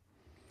organism.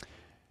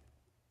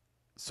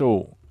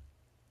 So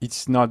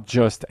it's not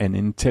just an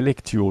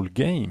intellectual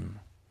game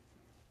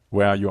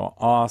where you're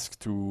asked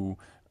to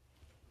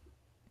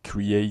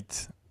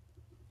create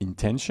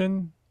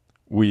intention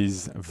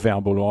with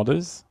verbal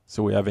orders.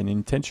 So we have an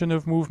intention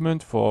of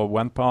movement for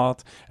one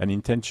part, an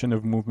intention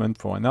of movement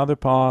for another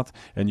part,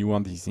 and you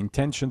want these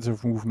intentions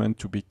of movement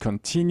to be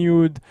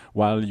continued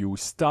while you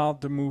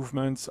start the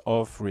movements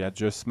of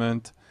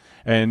readjustment,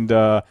 and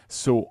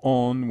so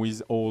on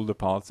with all the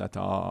parts that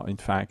are in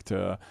fact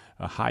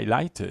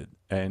highlighted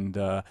and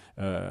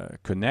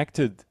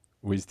connected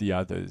with the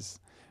others.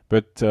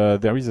 But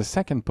there is a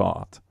second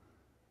part,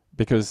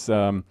 because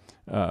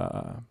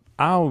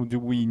how do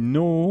we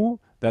know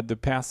that the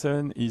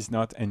person is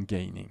not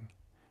engaining?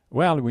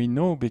 Well, we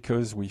know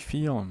because we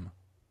film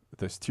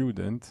the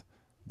student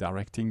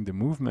directing the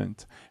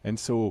movement. And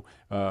so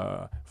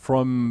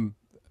from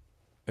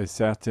a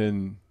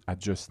certain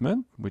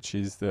adjustment, which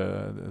is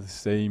the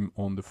same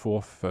on the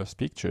first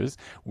pictures,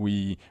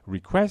 we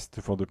request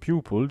for the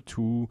pupil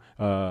to,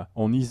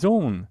 on his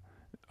own,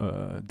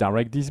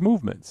 direct these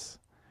movements.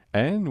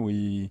 And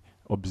we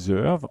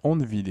observe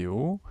on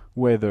video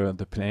whether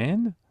the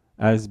plan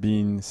has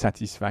been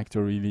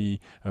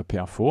satisfactorily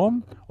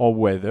performed, or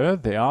whether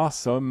there are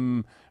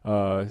some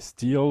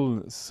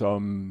still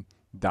some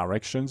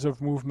directions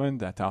of movement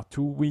that are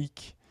too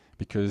weak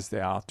because they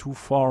are too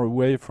far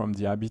away from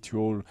the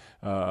habitual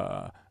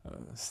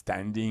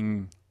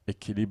standing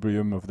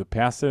equilibrium of the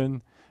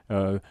person.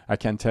 I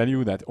can tell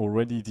you that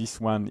already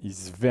this one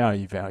is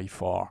very, very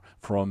far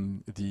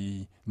from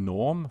the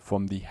norm,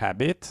 from the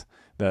habit.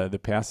 The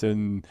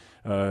person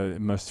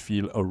must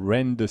feel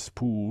horrendous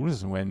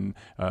pulls when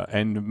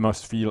and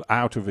must feel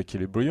out of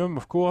equilibrium,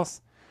 of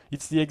course.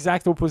 It's the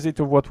exact opposite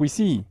of what we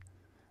see.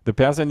 The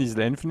person is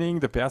lengthening,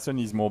 the person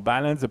is more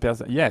balanced, the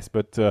person, yes,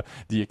 but the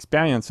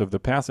experience of the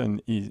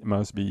person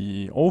must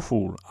be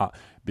awful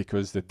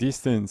because the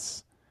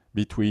distance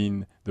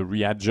between the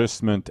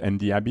readjustment and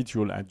the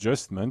habitual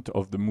adjustment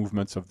of the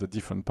movements of the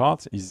different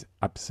parts is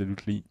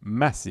absolutely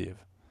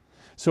massive.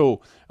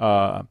 So,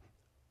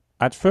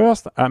 at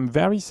first, I'm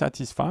very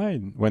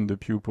satisfied when the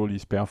pupil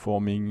is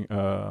performing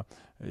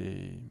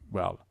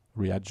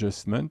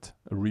readjustment,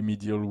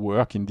 remedial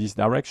work in this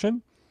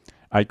direction.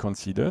 I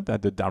consider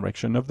that the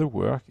direction of the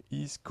work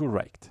is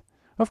correct.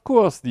 Of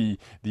course, the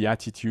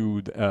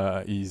attitude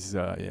has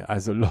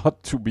a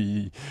lot to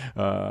be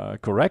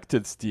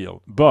corrected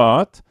still,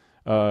 but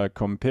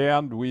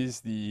compared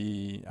with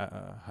the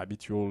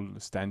habitual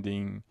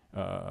standing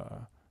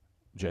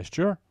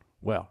gesture,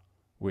 well,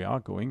 we are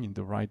going in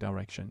the right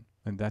direction,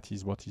 and that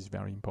is what is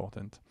very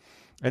important.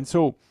 And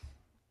so,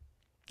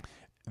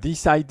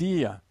 this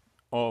idea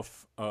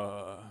of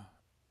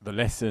the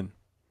lesson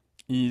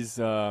is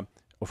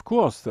of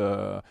course,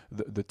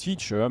 the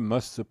teacher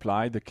must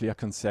supply the clear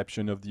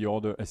conception of the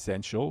order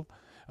essential.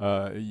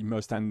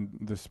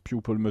 The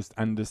pupil must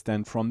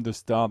understand from the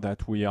start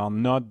that we are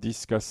not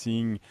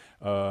discussing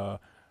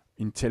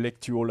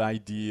intellectual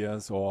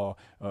ideas or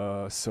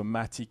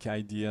somatic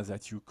ideas,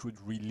 that you could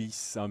release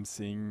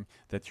something,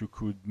 that you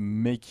could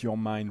make your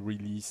mind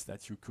release,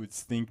 that you could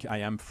think I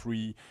am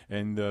free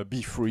and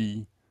be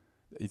free.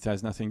 It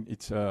has nothing.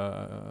 It's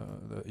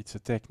a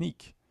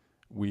technique.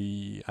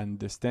 We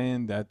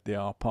understand that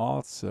there are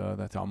parts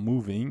that are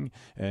moving,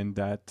 and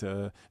that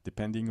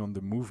depending on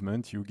the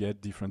movement you get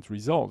different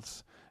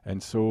results.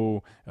 And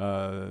so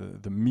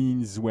the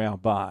means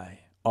whereby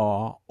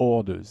are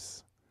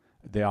orders.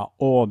 They are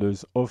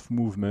orders of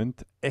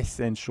movement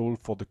essential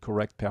for the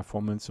correct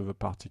performance of a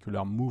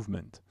particular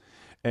movement.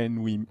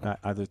 And we,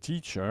 as a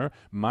teacher,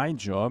 my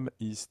job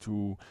is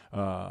to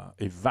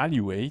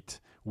evaluate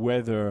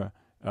whether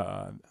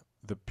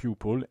the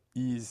pupil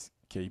is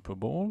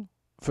capable,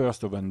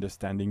 first, of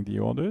understanding the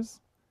orders,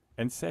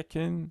 and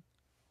second,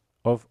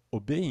 of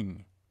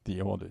obeying the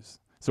orders.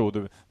 So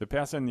the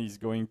person is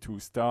going to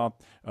start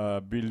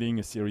building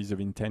a series of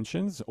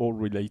intentions, all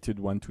related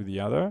one to the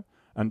other,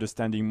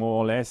 understanding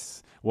more or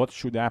less what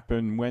should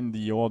happen when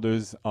the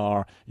orders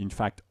are in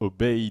fact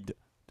obeyed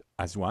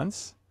as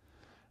once,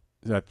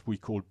 that we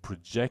call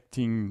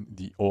projecting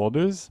the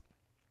orders.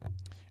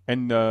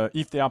 And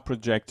if they are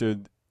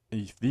projected,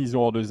 if these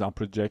orders are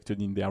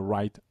projected in their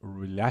right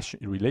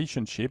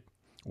relationship,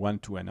 one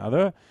to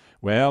another,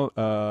 well,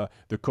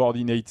 the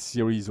coordinate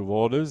series of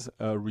orders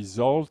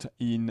result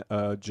in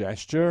a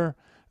gesture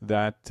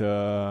that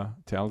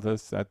tells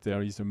us that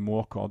there is a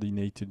more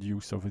coordinated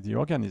use of the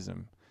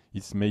organism.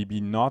 It's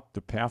maybe not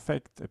the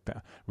perfect,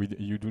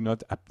 you do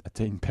not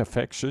attain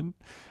perfection,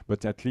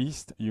 but at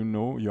least you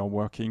know you're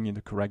working in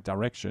the correct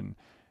direction.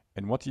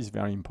 And what is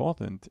very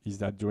important is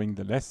that during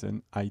the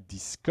lesson, I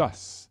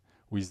discuss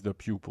with the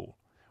pupil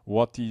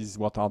what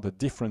are the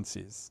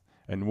differences,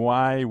 and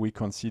why we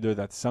consider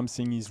that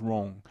something is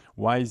wrong.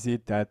 Why is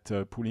it that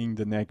pulling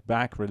the neck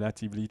back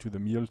relatively to the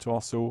middle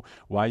torso,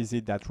 why is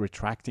it that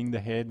retracting the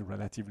head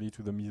relatively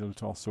to the middle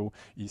torso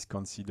is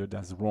considered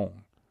as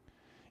wrong?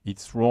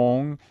 It's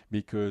wrong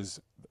because,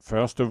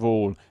 first of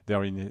all,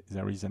 there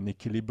is an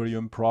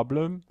equilibrium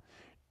problem.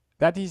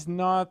 That is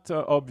not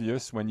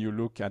obvious when you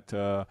look at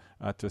a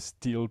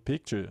still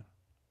picture.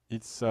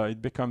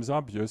 It becomes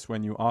obvious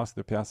when you ask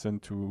the person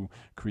to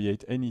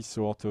create any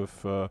sort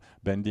of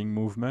bending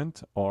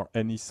movement, or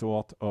any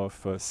sort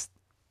of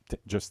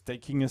just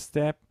taking a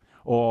step,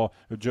 or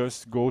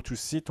just go to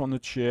sit on a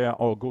chair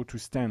or go to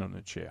stand on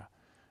a chair.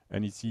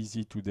 And it's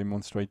easy to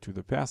demonstrate to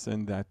the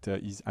person that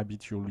his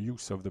habitual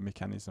use of the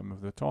mechanism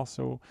of the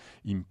torso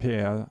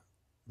impair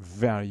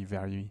very,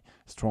 very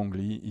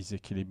strongly his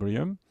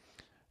equilibrium.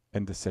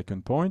 And the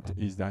second point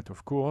is that,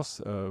 of course,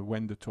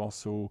 when the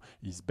torso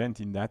is bent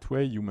in that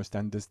way, you must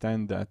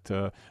understand that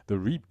the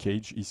rib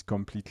cage is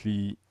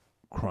completely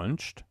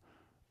crunched.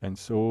 And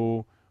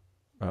so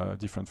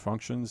different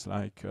functions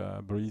like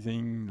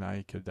breathing,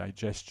 like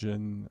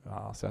digestion,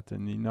 are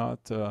certainly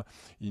not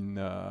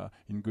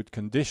in good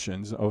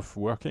conditions of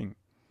working.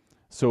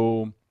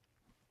 So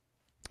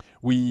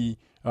we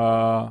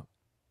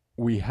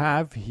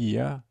have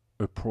here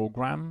a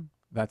program.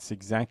 That's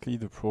exactly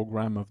the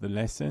program of the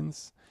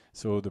lessons.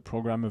 So the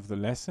program of the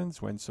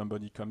lessons, when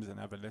somebody comes and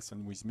have a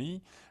lesson with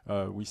me,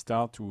 we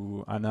start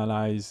to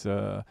analyze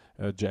a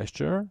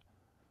gesture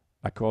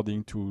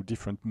according to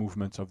different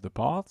movements of the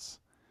parts.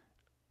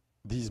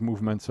 These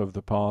movements of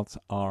the parts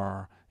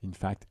are, in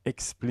fact,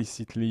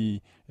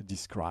 explicitly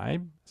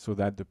described so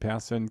that the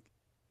person,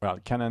 well,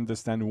 can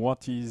understand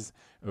what is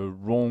a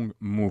wrong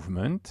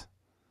movement,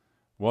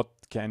 what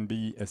can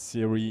be a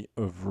series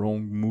of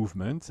wrong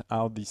movements,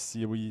 how these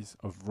series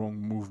of wrong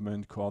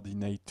movements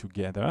coordinate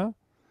together,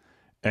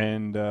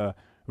 and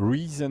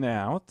reason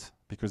out,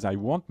 because I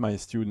want my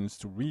students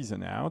to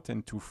reason out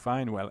and to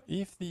find, well,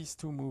 if these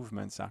two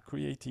movements are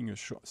creating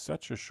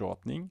such a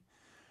shortening,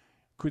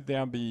 could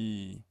there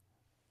be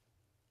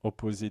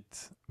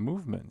opposite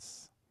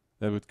movements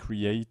that would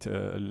create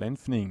a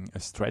lengthening, a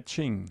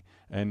stretching,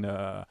 and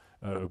a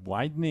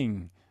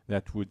widening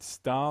that would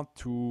start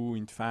to,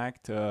 in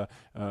fact,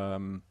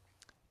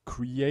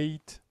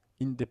 create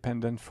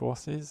independent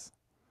forces?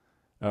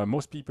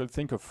 Most people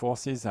think of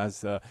forces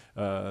as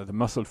the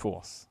muscle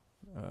force.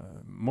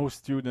 Most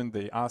students,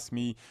 they ask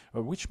me,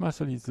 which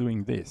muscle is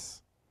doing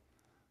this?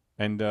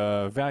 And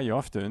very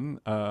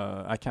often,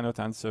 I cannot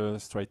answer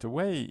straight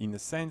away, in the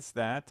sense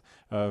that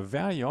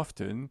very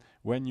often,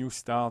 when you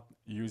start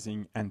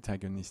using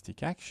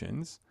antagonistic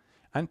actions,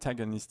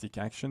 antagonistic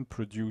action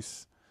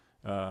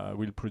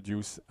will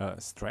produce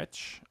a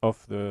stretch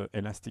of the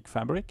elastic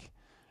fabric.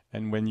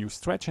 And when you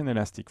stretch an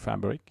elastic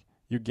fabric,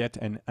 you get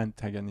an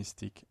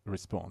antagonistic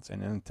response,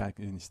 an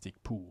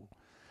antagonistic pull.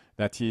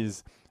 That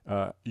is,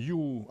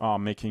 you are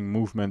making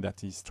movement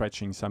that is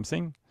stretching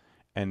something,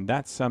 and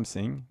that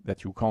something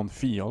that you can't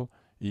feel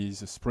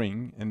is a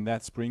spring, and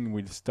that spring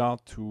will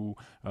start to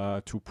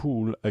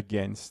pull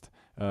against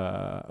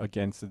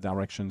the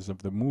directions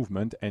of the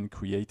movement and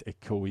create a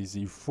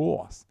cohesive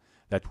force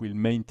that will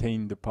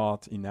maintain the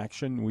part in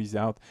action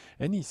without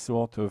any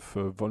sort of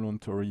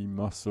voluntary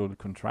muscle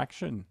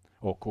contraction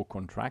or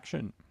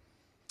co-contraction.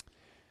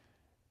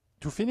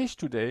 To finish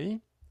today,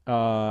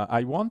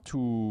 I want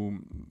to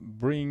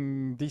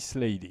bring this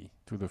lady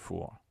to the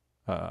fore.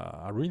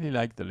 I really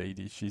like the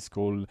lady. She's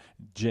called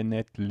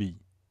Jeanette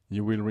Lee.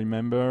 You will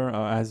remember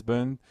her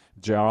husband,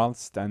 Gerald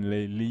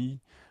Stanley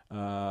Lee.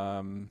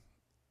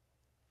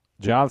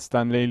 Gerald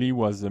Stanley Lee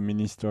was a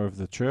minister of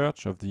the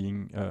church, of the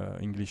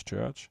English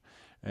church,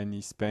 and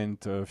he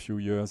spent a few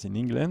years in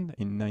England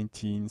in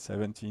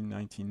 1917,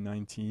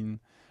 1919,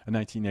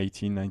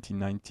 1918,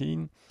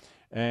 1919.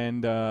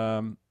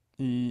 And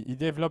he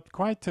developed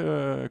quite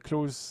a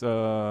close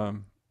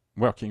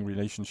working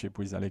relationship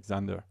with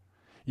Alexander.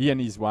 He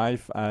and his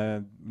wife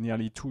had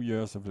nearly 2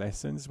 years of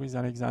lessons with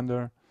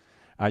Alexander.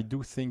 I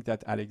do think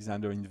that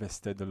Alexander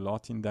invested a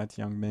lot in that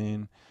young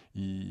man.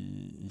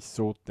 He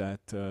thought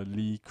that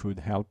Lee could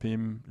help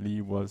him.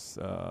 Lee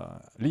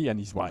and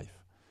his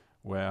wife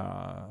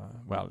were,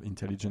 well,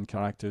 intelligent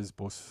characters.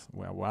 Both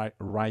were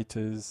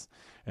writers,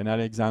 and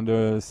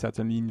Alexander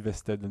certainly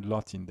invested a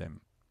lot in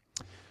them.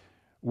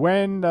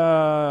 When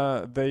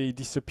they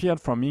disappeared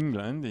from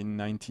England in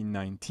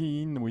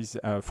 1919, with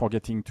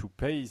forgetting to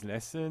pay his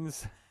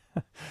lessons,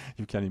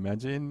 you can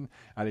imagine,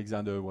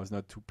 Alexander was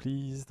not too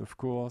pleased, of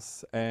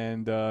course.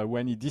 And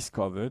when he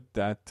discovered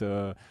that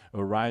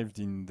arrived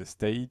in the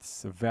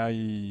States,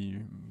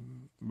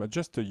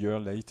 just a year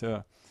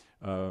later,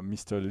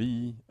 Mr.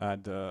 Lee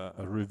had a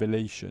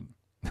revelation.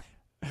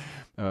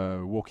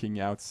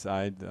 Walking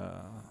outside,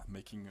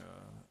 making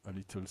a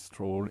little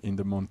stroll in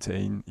the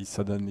mountain, he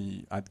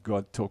suddenly had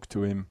God talk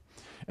to him,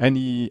 and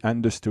he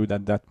understood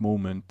at that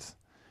moment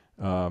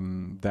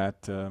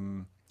that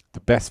the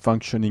best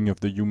functioning of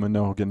the human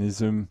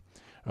organism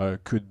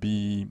could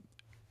be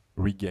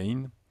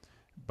regained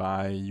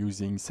by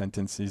using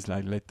sentences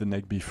like "let the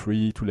neck be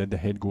free," to let the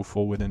head go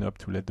forward and up,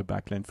 to let the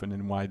back lengthen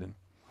and widen.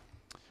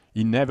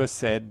 He never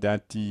said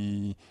that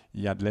he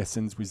had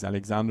lessons with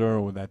Alexander,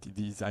 or that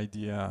this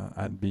idea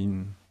had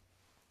been,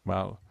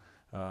 well,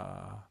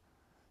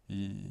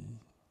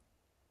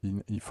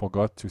 he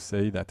forgot to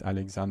say that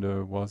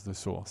Alexander was the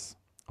source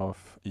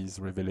of his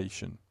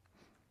revelation.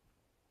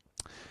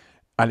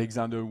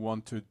 Alexander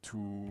wanted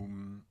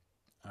to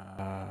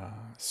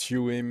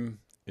sue him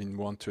and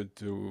wanted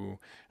to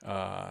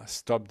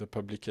stop the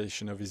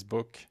publication of his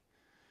book,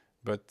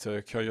 but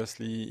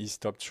curiously he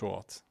stopped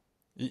short.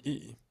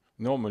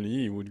 Normally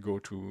he would go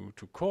to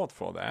court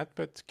for that,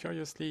 but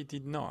curiously he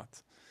did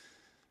not.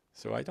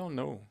 So I don't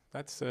know.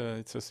 It's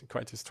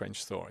quite a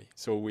strange story.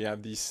 So we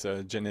have this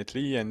Jeanette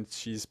Lee, and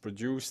she's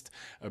produced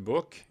a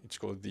book. It's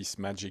called This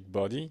Magic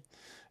Body,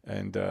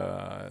 and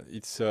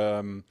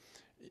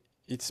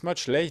it's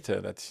much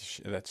later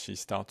that she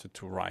started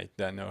to write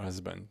than her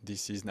husband.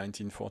 This is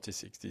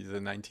 1946. This is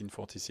the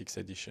 1946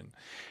 edition,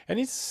 and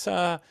it's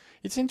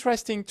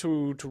interesting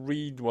to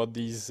read what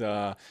these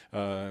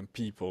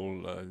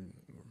people,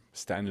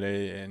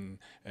 Stanley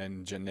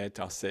and Jeanette,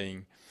 are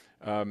saying.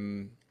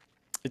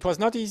 it was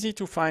not easy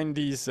to find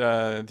these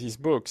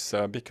books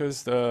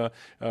because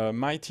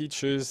my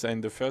teachers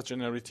and the first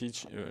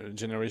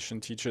generation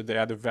teacher, they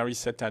had a very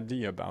set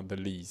idea about the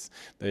Lees.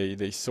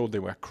 They saw they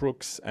were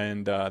crooks,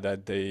 and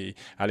that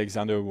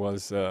Alexander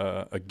was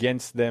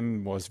against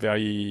them, was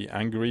very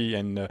angry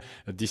and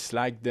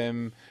disliked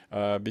them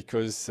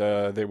because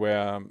they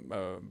were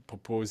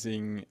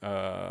proposing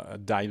a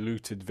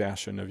diluted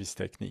version of his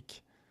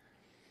technique.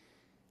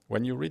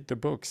 When you read the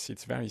books,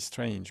 it's very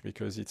strange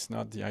because it's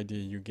not the idea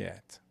you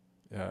get.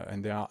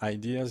 And there are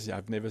ideas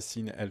I've never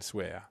seen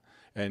elsewhere.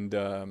 And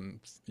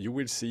you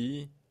will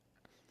see,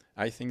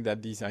 I think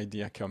that these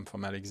ideas come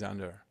from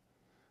Alexander.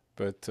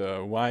 But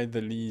why the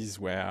Lees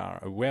were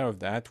aware of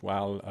that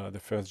while the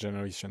first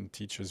generation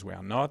teachers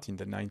were not in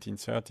the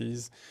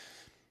 1930s,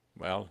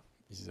 well,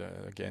 is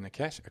again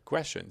a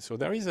question. So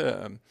there is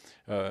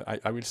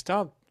I will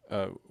start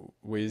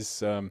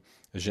with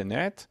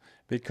Jeanette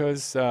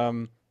because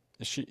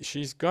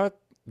she's got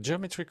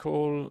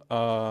geometrical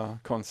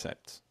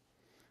concepts,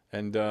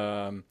 and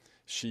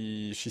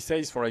she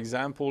says, for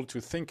example,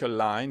 to think a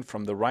line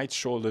from the right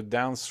shoulder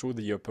down through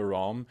the upper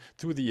arm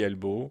to the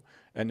elbow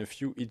and a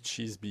few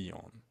inches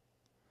beyond.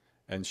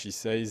 And she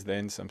says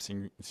then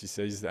something. She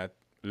says that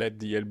let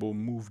the elbow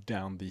move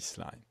down this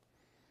line.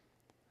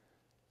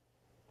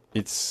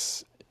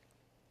 It's,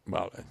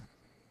 well,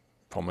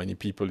 for many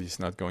people, it's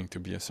not going to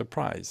be a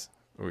surprise.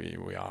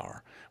 We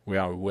are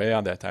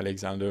aware that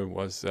Alexander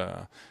was,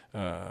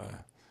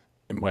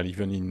 well,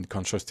 even in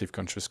constructive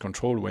conscious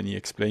control, when he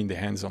explained the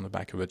hands on the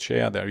back of a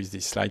chair, there is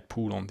this slight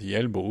pull on the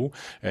elbow,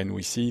 and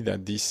we see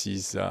that this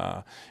is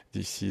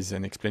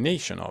an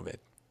explanation of it.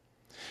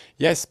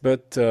 Yes,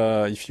 but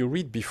if you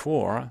read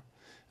before,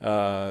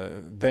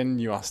 then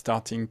you are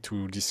starting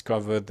to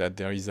discover that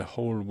there is a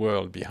whole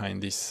world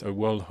behind this, a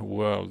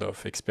world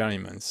of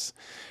experiments.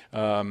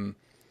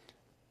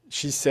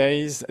 She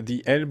says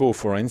the elbow,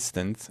 for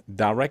instance,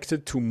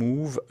 directed to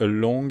move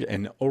along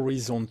an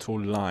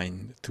horizontal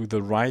line to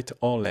the right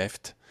or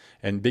left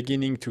and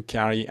beginning to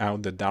carry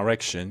out the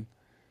direction,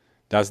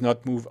 does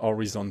not move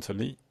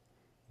horizontally,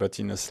 but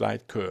in a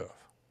slight curve,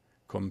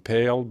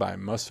 compelled by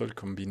muscle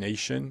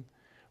combination,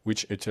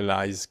 which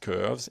utilize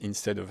curves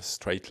instead of a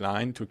straight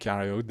line to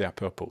carry out their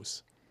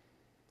purpose.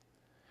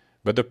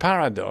 But the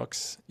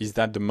paradox is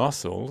that the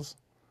muscles,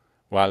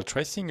 while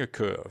tracing a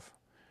curve,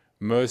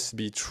 must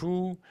be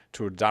true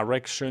to a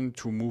direction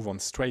to move on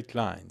straight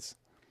lines.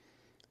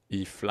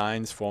 If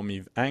lines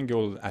forming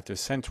angles at a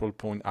central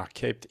point are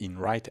kept in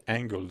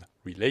right-angled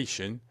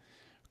relation,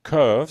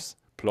 curves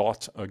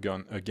plot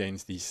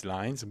against these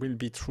lines will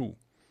be true.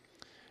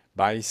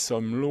 By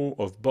some law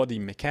of body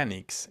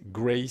mechanics,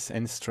 grace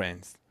and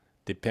strength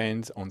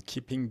depends on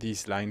keeping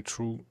this line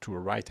true to a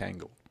right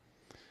angle,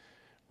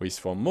 which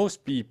for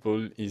most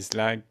people is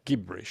like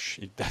gibberish.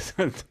 It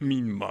doesn't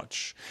mean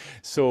much.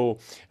 So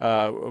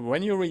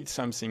when you read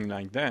something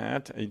like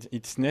that,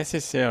 it's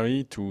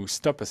necessary to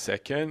stop a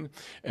second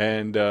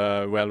and,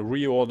 well,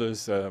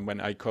 reorders.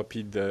 When I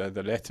copied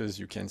the letters,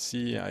 you can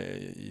see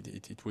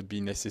it would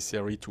be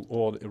necessary to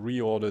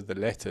reorder the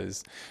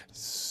letters.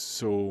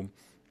 So,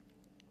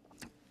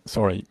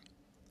 sorry.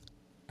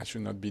 I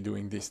should not be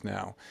doing this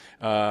now.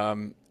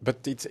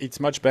 But it's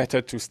much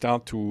better to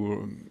start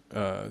to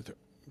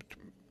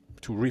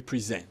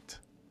represent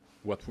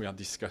what we are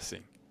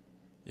discussing.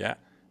 Yeah.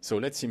 So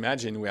let's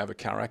imagine we have a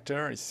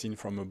character, it's seen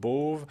from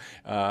above,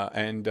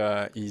 and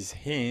his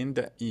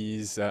hand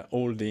is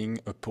holding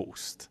a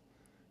post.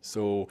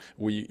 So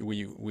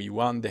we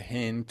want the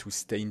hand to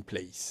stay in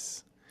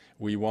place.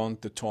 We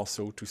want the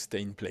torso to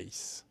stay in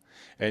place.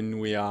 And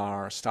we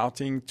are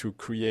starting to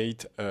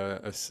create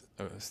a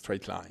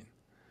straight line.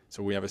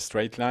 So we have a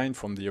straight line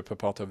from the upper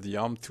part of the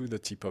arm to the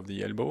tip of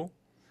the elbow.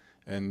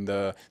 And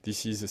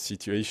this is a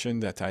situation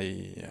that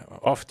I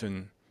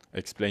often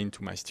explain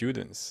to my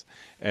students.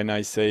 And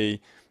I say,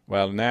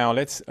 well, now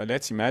let's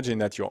imagine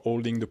that you're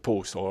holding the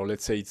post, or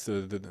let's say it's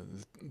the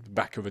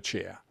back of a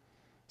chair,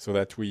 so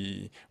that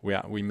we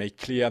make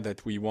clear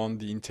that we want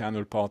the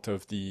internal part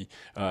of the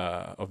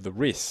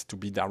wrist to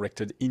be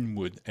directed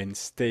inward and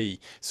stay,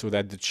 so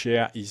that the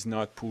chair is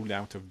not pulled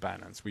out of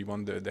balance. We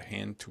want the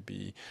hand to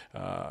be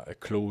a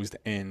closed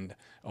end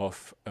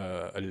of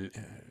a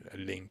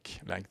link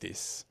like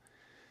this.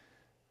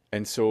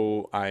 And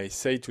so I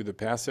say to the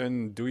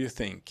person, do you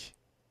think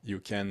you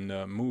can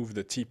move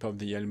the tip of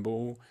the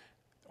elbow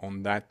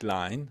on that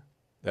line?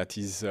 That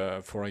is,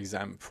 for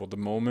example, for the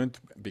moment,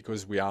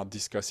 because we are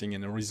discussing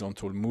an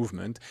horizontal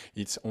movement,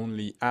 it's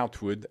only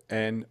outward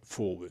and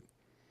forward.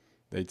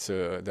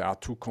 There are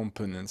two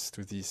components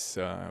to this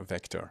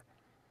vector.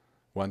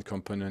 One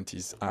component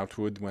is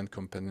outward, one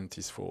component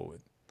is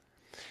forward.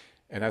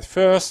 And at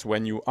first,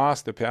 when you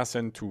ask the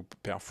person to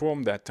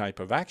perform that type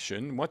of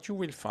action, what you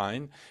will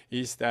find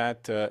is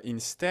that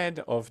instead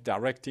of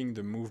directing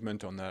the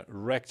movement on a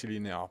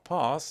rectilinear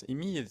path,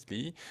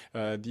 immediately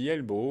the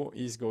elbow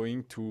is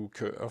going to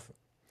curve,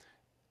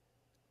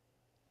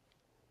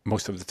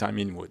 most of the time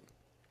inward.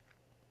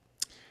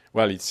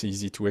 Well, it's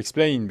easy to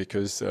explain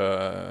because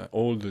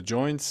all the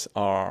joints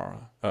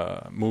are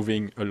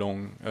moving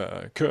along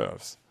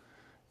curves.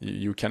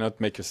 You cannot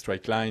make a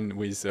straight line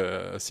with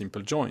a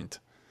simple joint.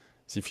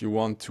 So if you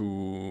want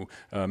to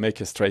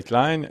make a straight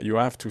line, you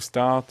have to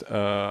start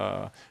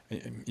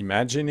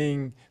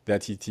imagining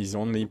that it is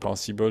only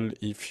possible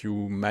if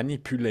you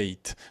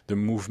manipulate the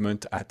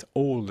movement at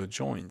all the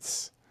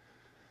joints.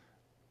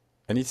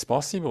 And it's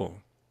possible.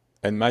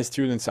 And my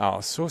students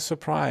are so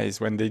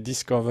surprised when they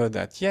discover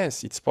that,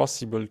 yes, it's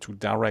possible to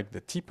direct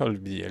the tip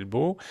of the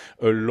elbow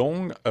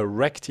along a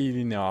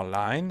rectilinear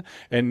line.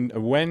 And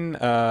when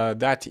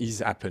that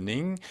is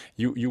happening,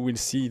 you will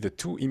see the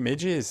two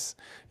images.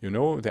 You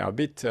know, they're a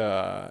bit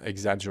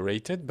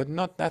exaggerated, but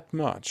not that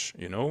much.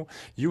 You know,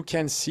 you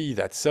can see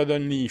that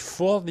suddenly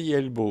for the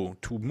elbow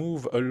to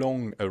move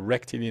along a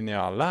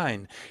rectilinear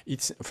line,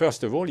 it's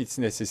first of all, it's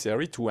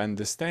necessary to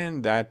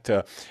understand that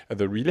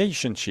the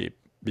relationship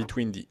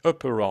between the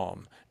upper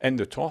arm and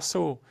the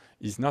torso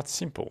is not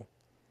simple.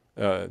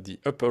 The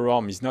upper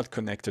arm is not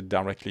connected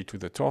directly to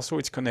the torso,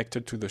 it's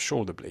connected to the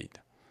shoulder blade.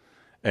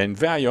 And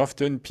very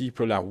often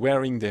people are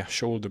wearing their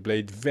shoulder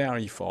blade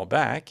very far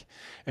back.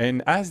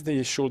 And as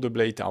the shoulder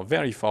blades are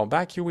very far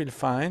back, you will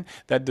find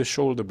that the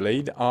shoulder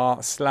blades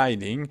are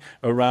sliding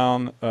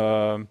around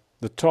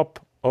the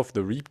top of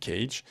the rib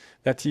cage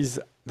that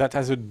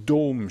has a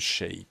dome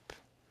shape.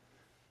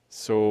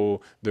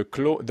 So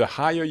the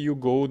higher you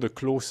go, the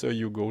closer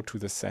you go to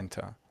the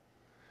center.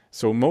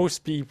 So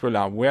most people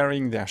are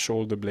wearing their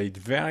shoulder blade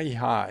very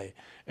high.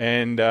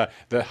 And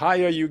the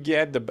higher you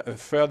get, the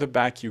further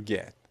back you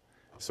get.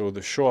 So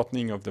the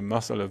shortening of the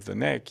muscle of the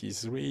neck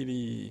is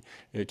really,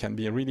 it can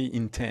be really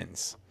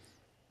intense.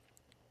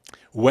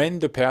 When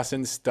the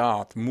person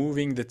starts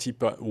moving the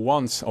tip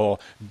once or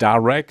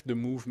direct the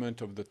movement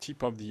of the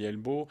tip of the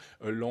elbow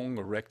along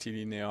a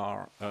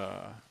rectilinear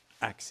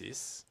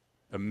axis,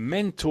 a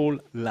mental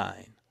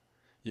line.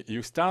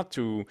 You start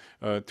to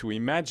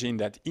imagine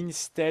that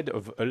instead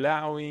of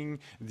allowing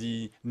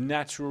the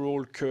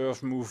natural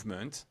curve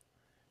movement,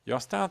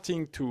 you're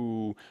starting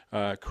to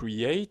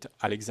create,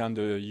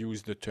 Alexander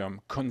used the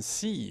term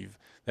conceive,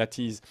 that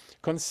is,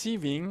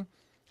 conceiving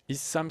is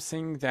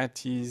something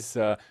that is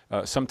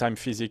sometimes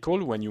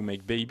physical. When you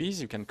make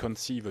babies, you can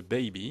conceive a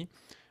baby.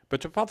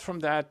 But apart from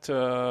that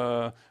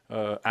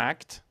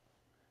act,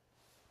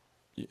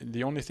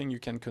 the only thing you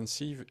can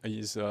conceive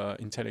is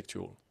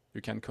intellectual.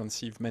 You can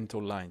conceive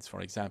mental lines,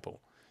 for example.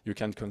 You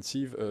can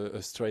conceive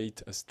a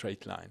straight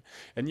line.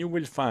 And you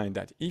will find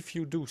that if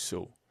you do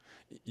so,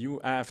 you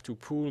have to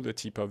pull the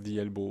tip of the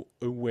elbow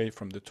away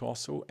from the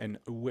torso and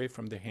away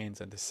from the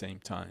hands at the same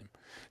time.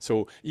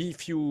 So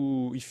if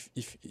you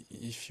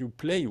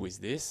play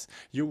with this,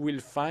 you will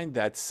find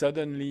that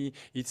suddenly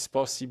it's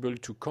possible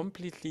to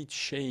completely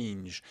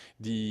change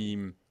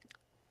the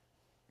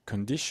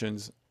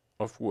conditions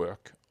of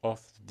work of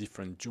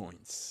different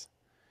joints.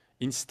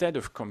 Instead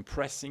of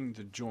compressing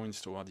the joints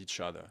toward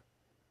each other,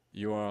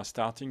 you are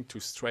starting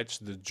to stretch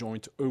the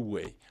joint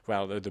away,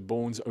 well, the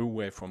bones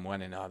away from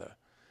one another.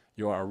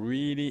 You are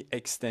really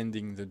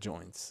extending the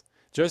joints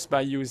just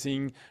by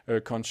using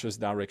a conscious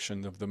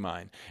direction of the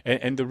mind.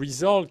 And the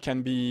result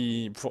can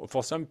be,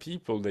 for some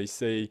people, they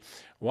say,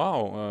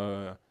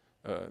 wow,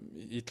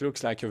 it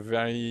looks like a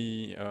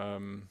very,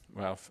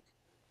 well,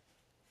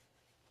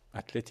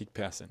 athletic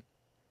person.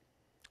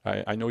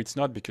 I know it's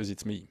not because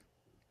it's me.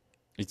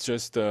 It's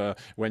just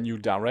when you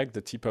direct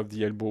the tip of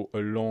the elbow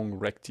along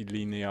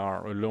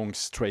rectilinear, along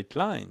straight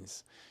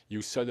lines,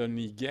 you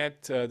suddenly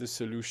get the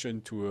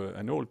solution to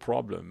an old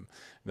problem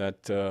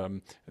that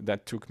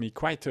that took me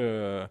quite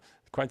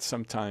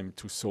some time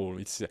to solve.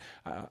 It's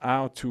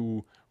how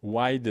to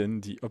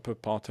widen the upper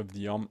part of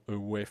the arm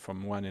away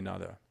from one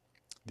another.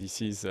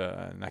 This is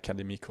an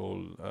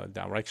academical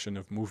direction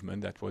of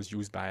movement that was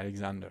used by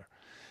Alexander,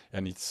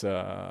 and it's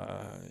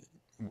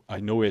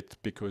I know it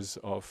because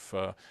of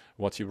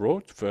what he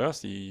wrote.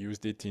 First, he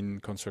used it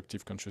in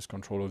constructive conscious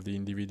control of the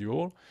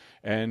individual.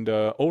 And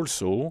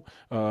also,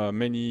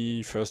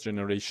 many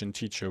first-generation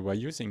teachers were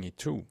using it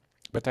too.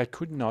 But I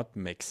could not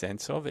make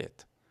sense of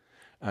it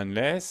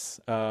unless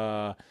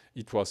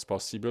it was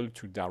possible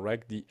to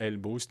direct the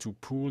elbows, to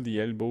pull the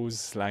elbows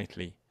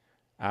slightly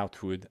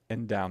outward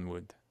and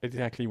downward.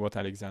 Exactly what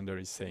Alexander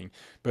is saying.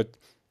 But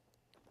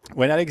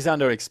when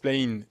Alexander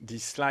explained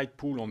this slight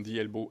pull on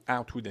the elbow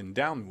outward and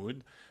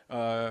downward,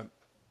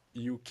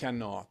 you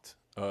cannot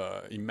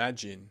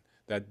imagine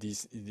that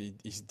this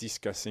is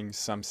discussing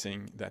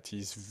something that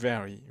is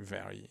very,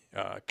 very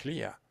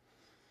clear.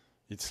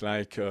 It's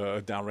like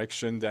a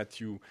direction that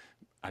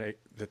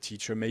the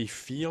teacher may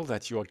feel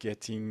that you're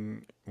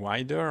getting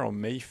wider, or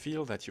may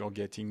feel that you're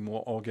getting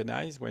more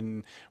organized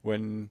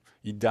when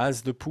he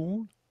does the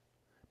pull.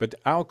 But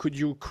how could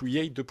you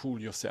create the pull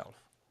yourself?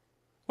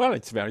 Well,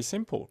 it's very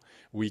simple.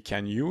 We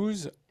can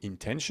use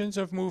intentions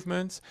of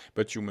movements,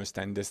 but you must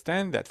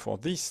understand that for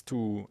this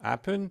to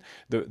happen,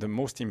 the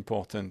most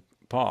important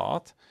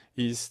part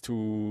is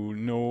to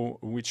know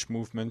which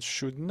movements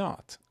should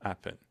not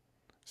happen.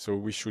 So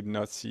we should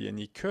not see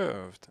any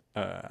curved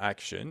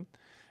action.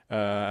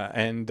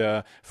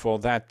 For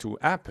that to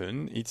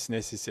happen, it's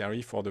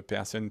necessary for the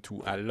person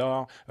to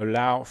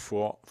allow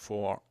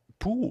for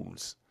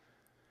pulls.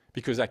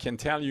 Because I can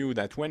tell you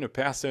that when a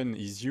person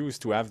is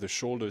used to have the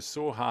shoulders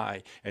so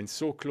high and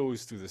so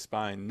close to the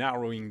spine,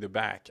 narrowing the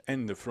back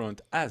and the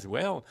front as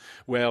well,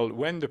 well,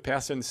 when the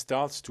person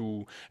starts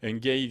to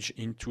engage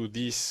into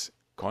these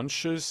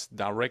conscious,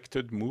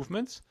 directed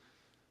movements,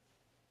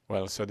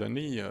 well,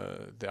 suddenly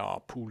there are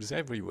pulls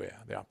everywhere.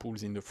 There are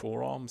pulls in the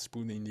forearms,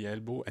 pulls in the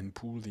elbow, and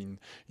pulls in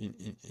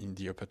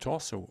the upper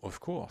torso, of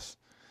course.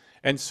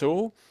 And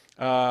so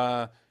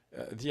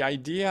the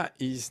idea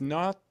is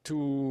not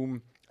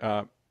to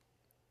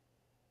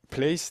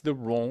place the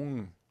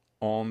wrong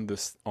on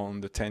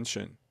the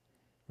tension.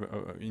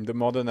 In the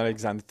modern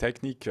Alexander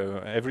technique,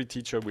 every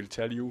teacher will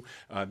tell you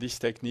this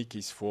technique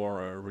is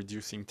for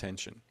reducing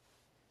tension,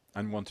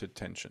 unwanted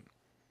tension.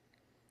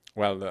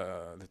 Well,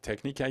 the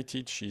technique I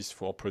teach is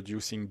for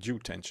producing due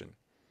tension.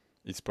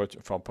 It's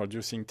for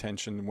producing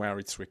tension where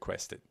it's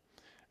requested.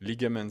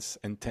 Ligaments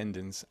and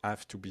tendons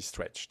have to be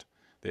stretched.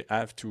 They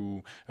have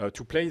to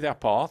play their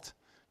part,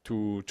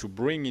 to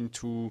bring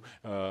into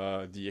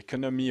the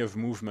economy of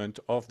movement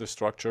of the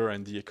structure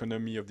and the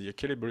economy of the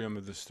equilibrium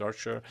of the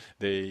structure.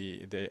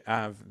 They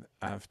have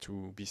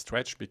to be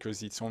stretched,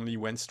 because it's only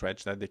when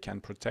stretched that they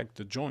can protect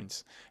the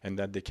joints and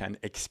that they can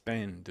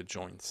expand the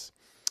joints.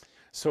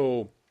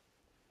 So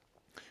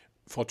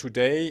for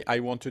today, I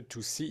wanted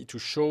to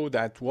show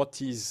that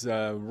what is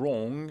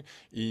wrong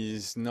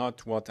is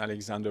not what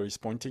Alexander is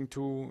pointing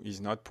to.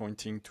 He's not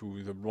pointing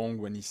to the wrong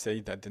when he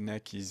says that the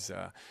neck is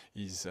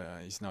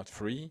not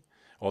free,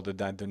 or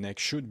that the neck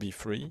should be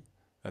free.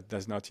 That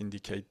does not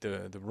indicate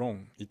the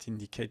wrong. It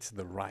indicates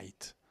the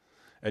right.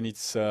 And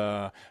it's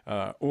our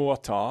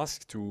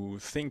task to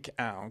think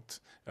out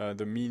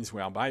the means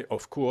whereby,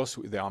 of course,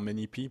 there are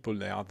many people.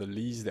 There are the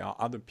Lees, there are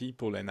other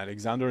people, and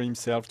Alexander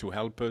himself to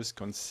help us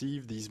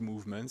conceive these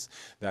movements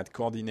that,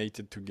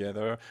 coordinated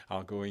together,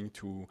 are going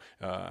to,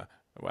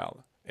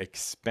 well,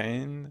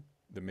 expand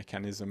the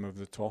mechanism of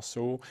the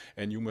torso.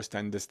 And you must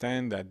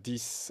understand that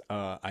this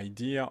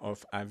idea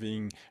of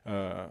having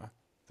the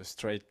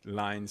straight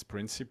lines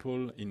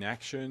principle in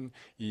action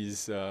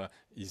is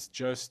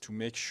just to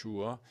make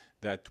sure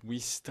that we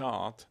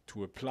start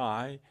to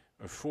apply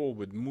a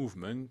forward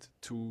movement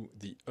to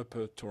the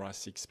upper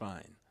thoracic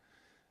spine.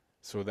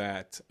 So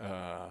that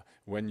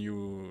when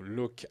you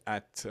look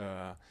at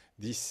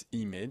this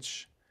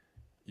image,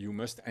 you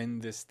must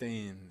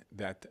understand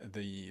that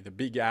the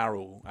big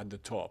arrow at the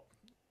top,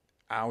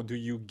 how do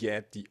you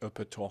get the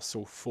upper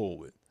torso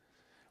forward?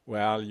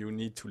 Well, you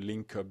need to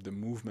link up the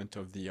movement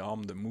of the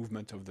arm, the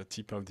movement of the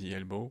tip of the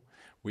elbow,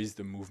 with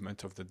the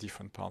movement of the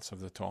different parts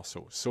of the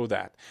torso, so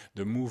that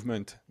the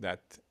movement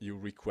that you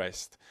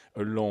request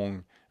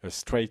along a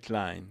straight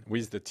line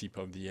with the tip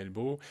of the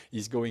elbow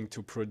is going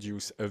to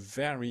produce a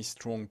very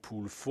strong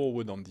pull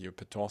forward on the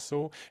upper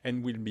torso,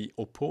 and will be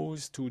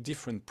opposed to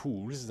different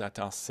pulls that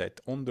are set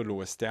on the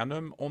lower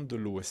sternum, on the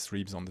lowest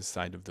ribs on the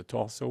side of the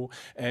torso,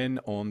 and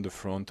on the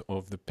front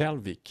of the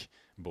pelvic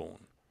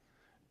bone.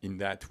 In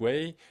that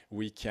way,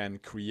 we can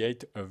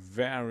create a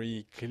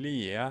very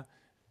clear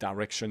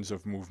directions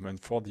of movement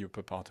for the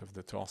upper part of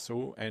the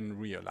torso, and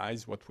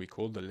realize what we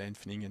call the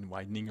lengthening and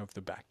widening of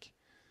the back.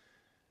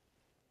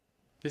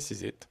 This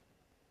is it.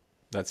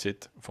 That's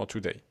it for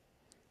today.